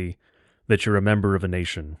identity, that you're a member of a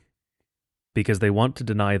nation, because they want to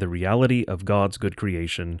deny the reality of God's good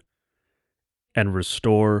creation and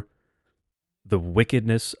restore the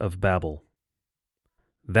wickedness of Babel.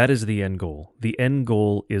 That is the end goal. The end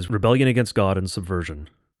goal is rebellion against God and subversion.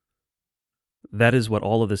 That is what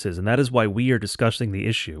all of this is, and that is why we are discussing the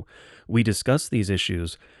issue. We discuss these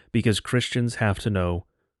issues because Christians have to know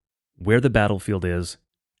where the battlefield is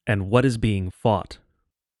and what is being fought,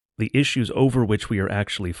 the issues over which we are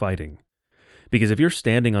actually fighting. Because if you're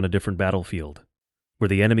standing on a different battlefield where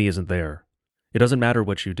the enemy isn't there, it doesn't matter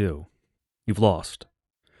what you do. You've lost,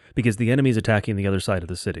 because the enemy is attacking the other side of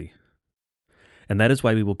the city. And that is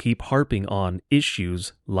why we will keep harping on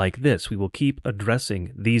issues like this. We will keep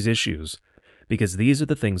addressing these issues, because these are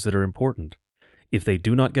the things that are important. If they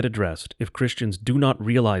do not get addressed, if Christians do not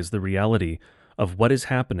realize the reality of what is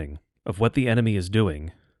happening, of what the enemy is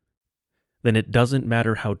doing, then it doesn't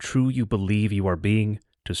matter how true you believe you are being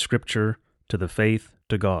to Scripture, to the faith,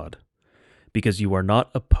 to God, because you are not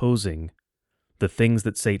opposing the things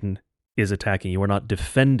that Satan is attacking. You are not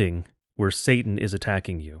defending where Satan is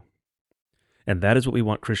attacking you. And that is what we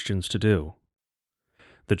want Christians to do.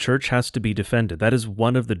 The church has to be defended. That is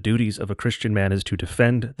one of the duties of a Christian man, is to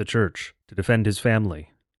defend the church, to defend his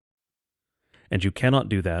family. And you cannot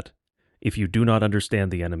do that if you do not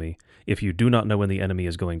understand the enemy, if you do not know when the enemy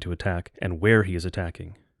is going to attack and where he is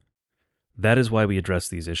attacking. That is why we address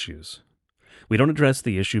these issues. We don't address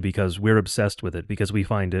the issue because we're obsessed with it, because we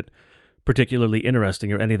find it particularly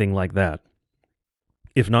interesting or anything like that.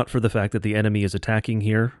 If not for the fact that the enemy is attacking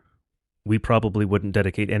here, we probably wouldn't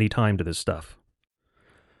dedicate any time to this stuff.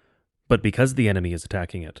 But because the enemy is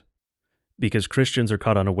attacking it, because Christians are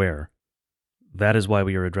caught unaware, that is why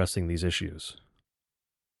we are addressing these issues.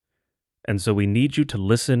 And so we need you to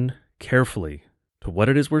listen carefully to what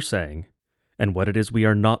it is we're saying and what it is we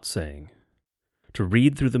are not saying, to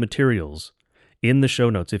read through the materials in the show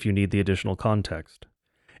notes if you need the additional context.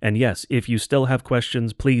 And yes, if you still have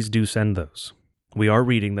questions, please do send those. We are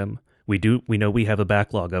reading them. We know we have a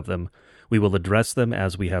backlog of them. We will address them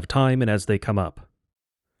as we have time and as they come up.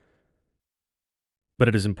 But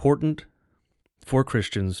it is important for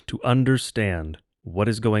Christians to understand what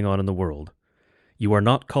is going on in the world. You are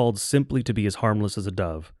not called simply to be as harmless as a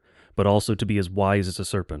dove, but also to be as wise as a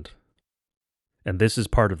serpent. And this is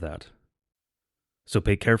part of that. So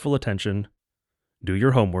pay careful attention, do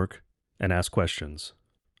your homework, and ask questions.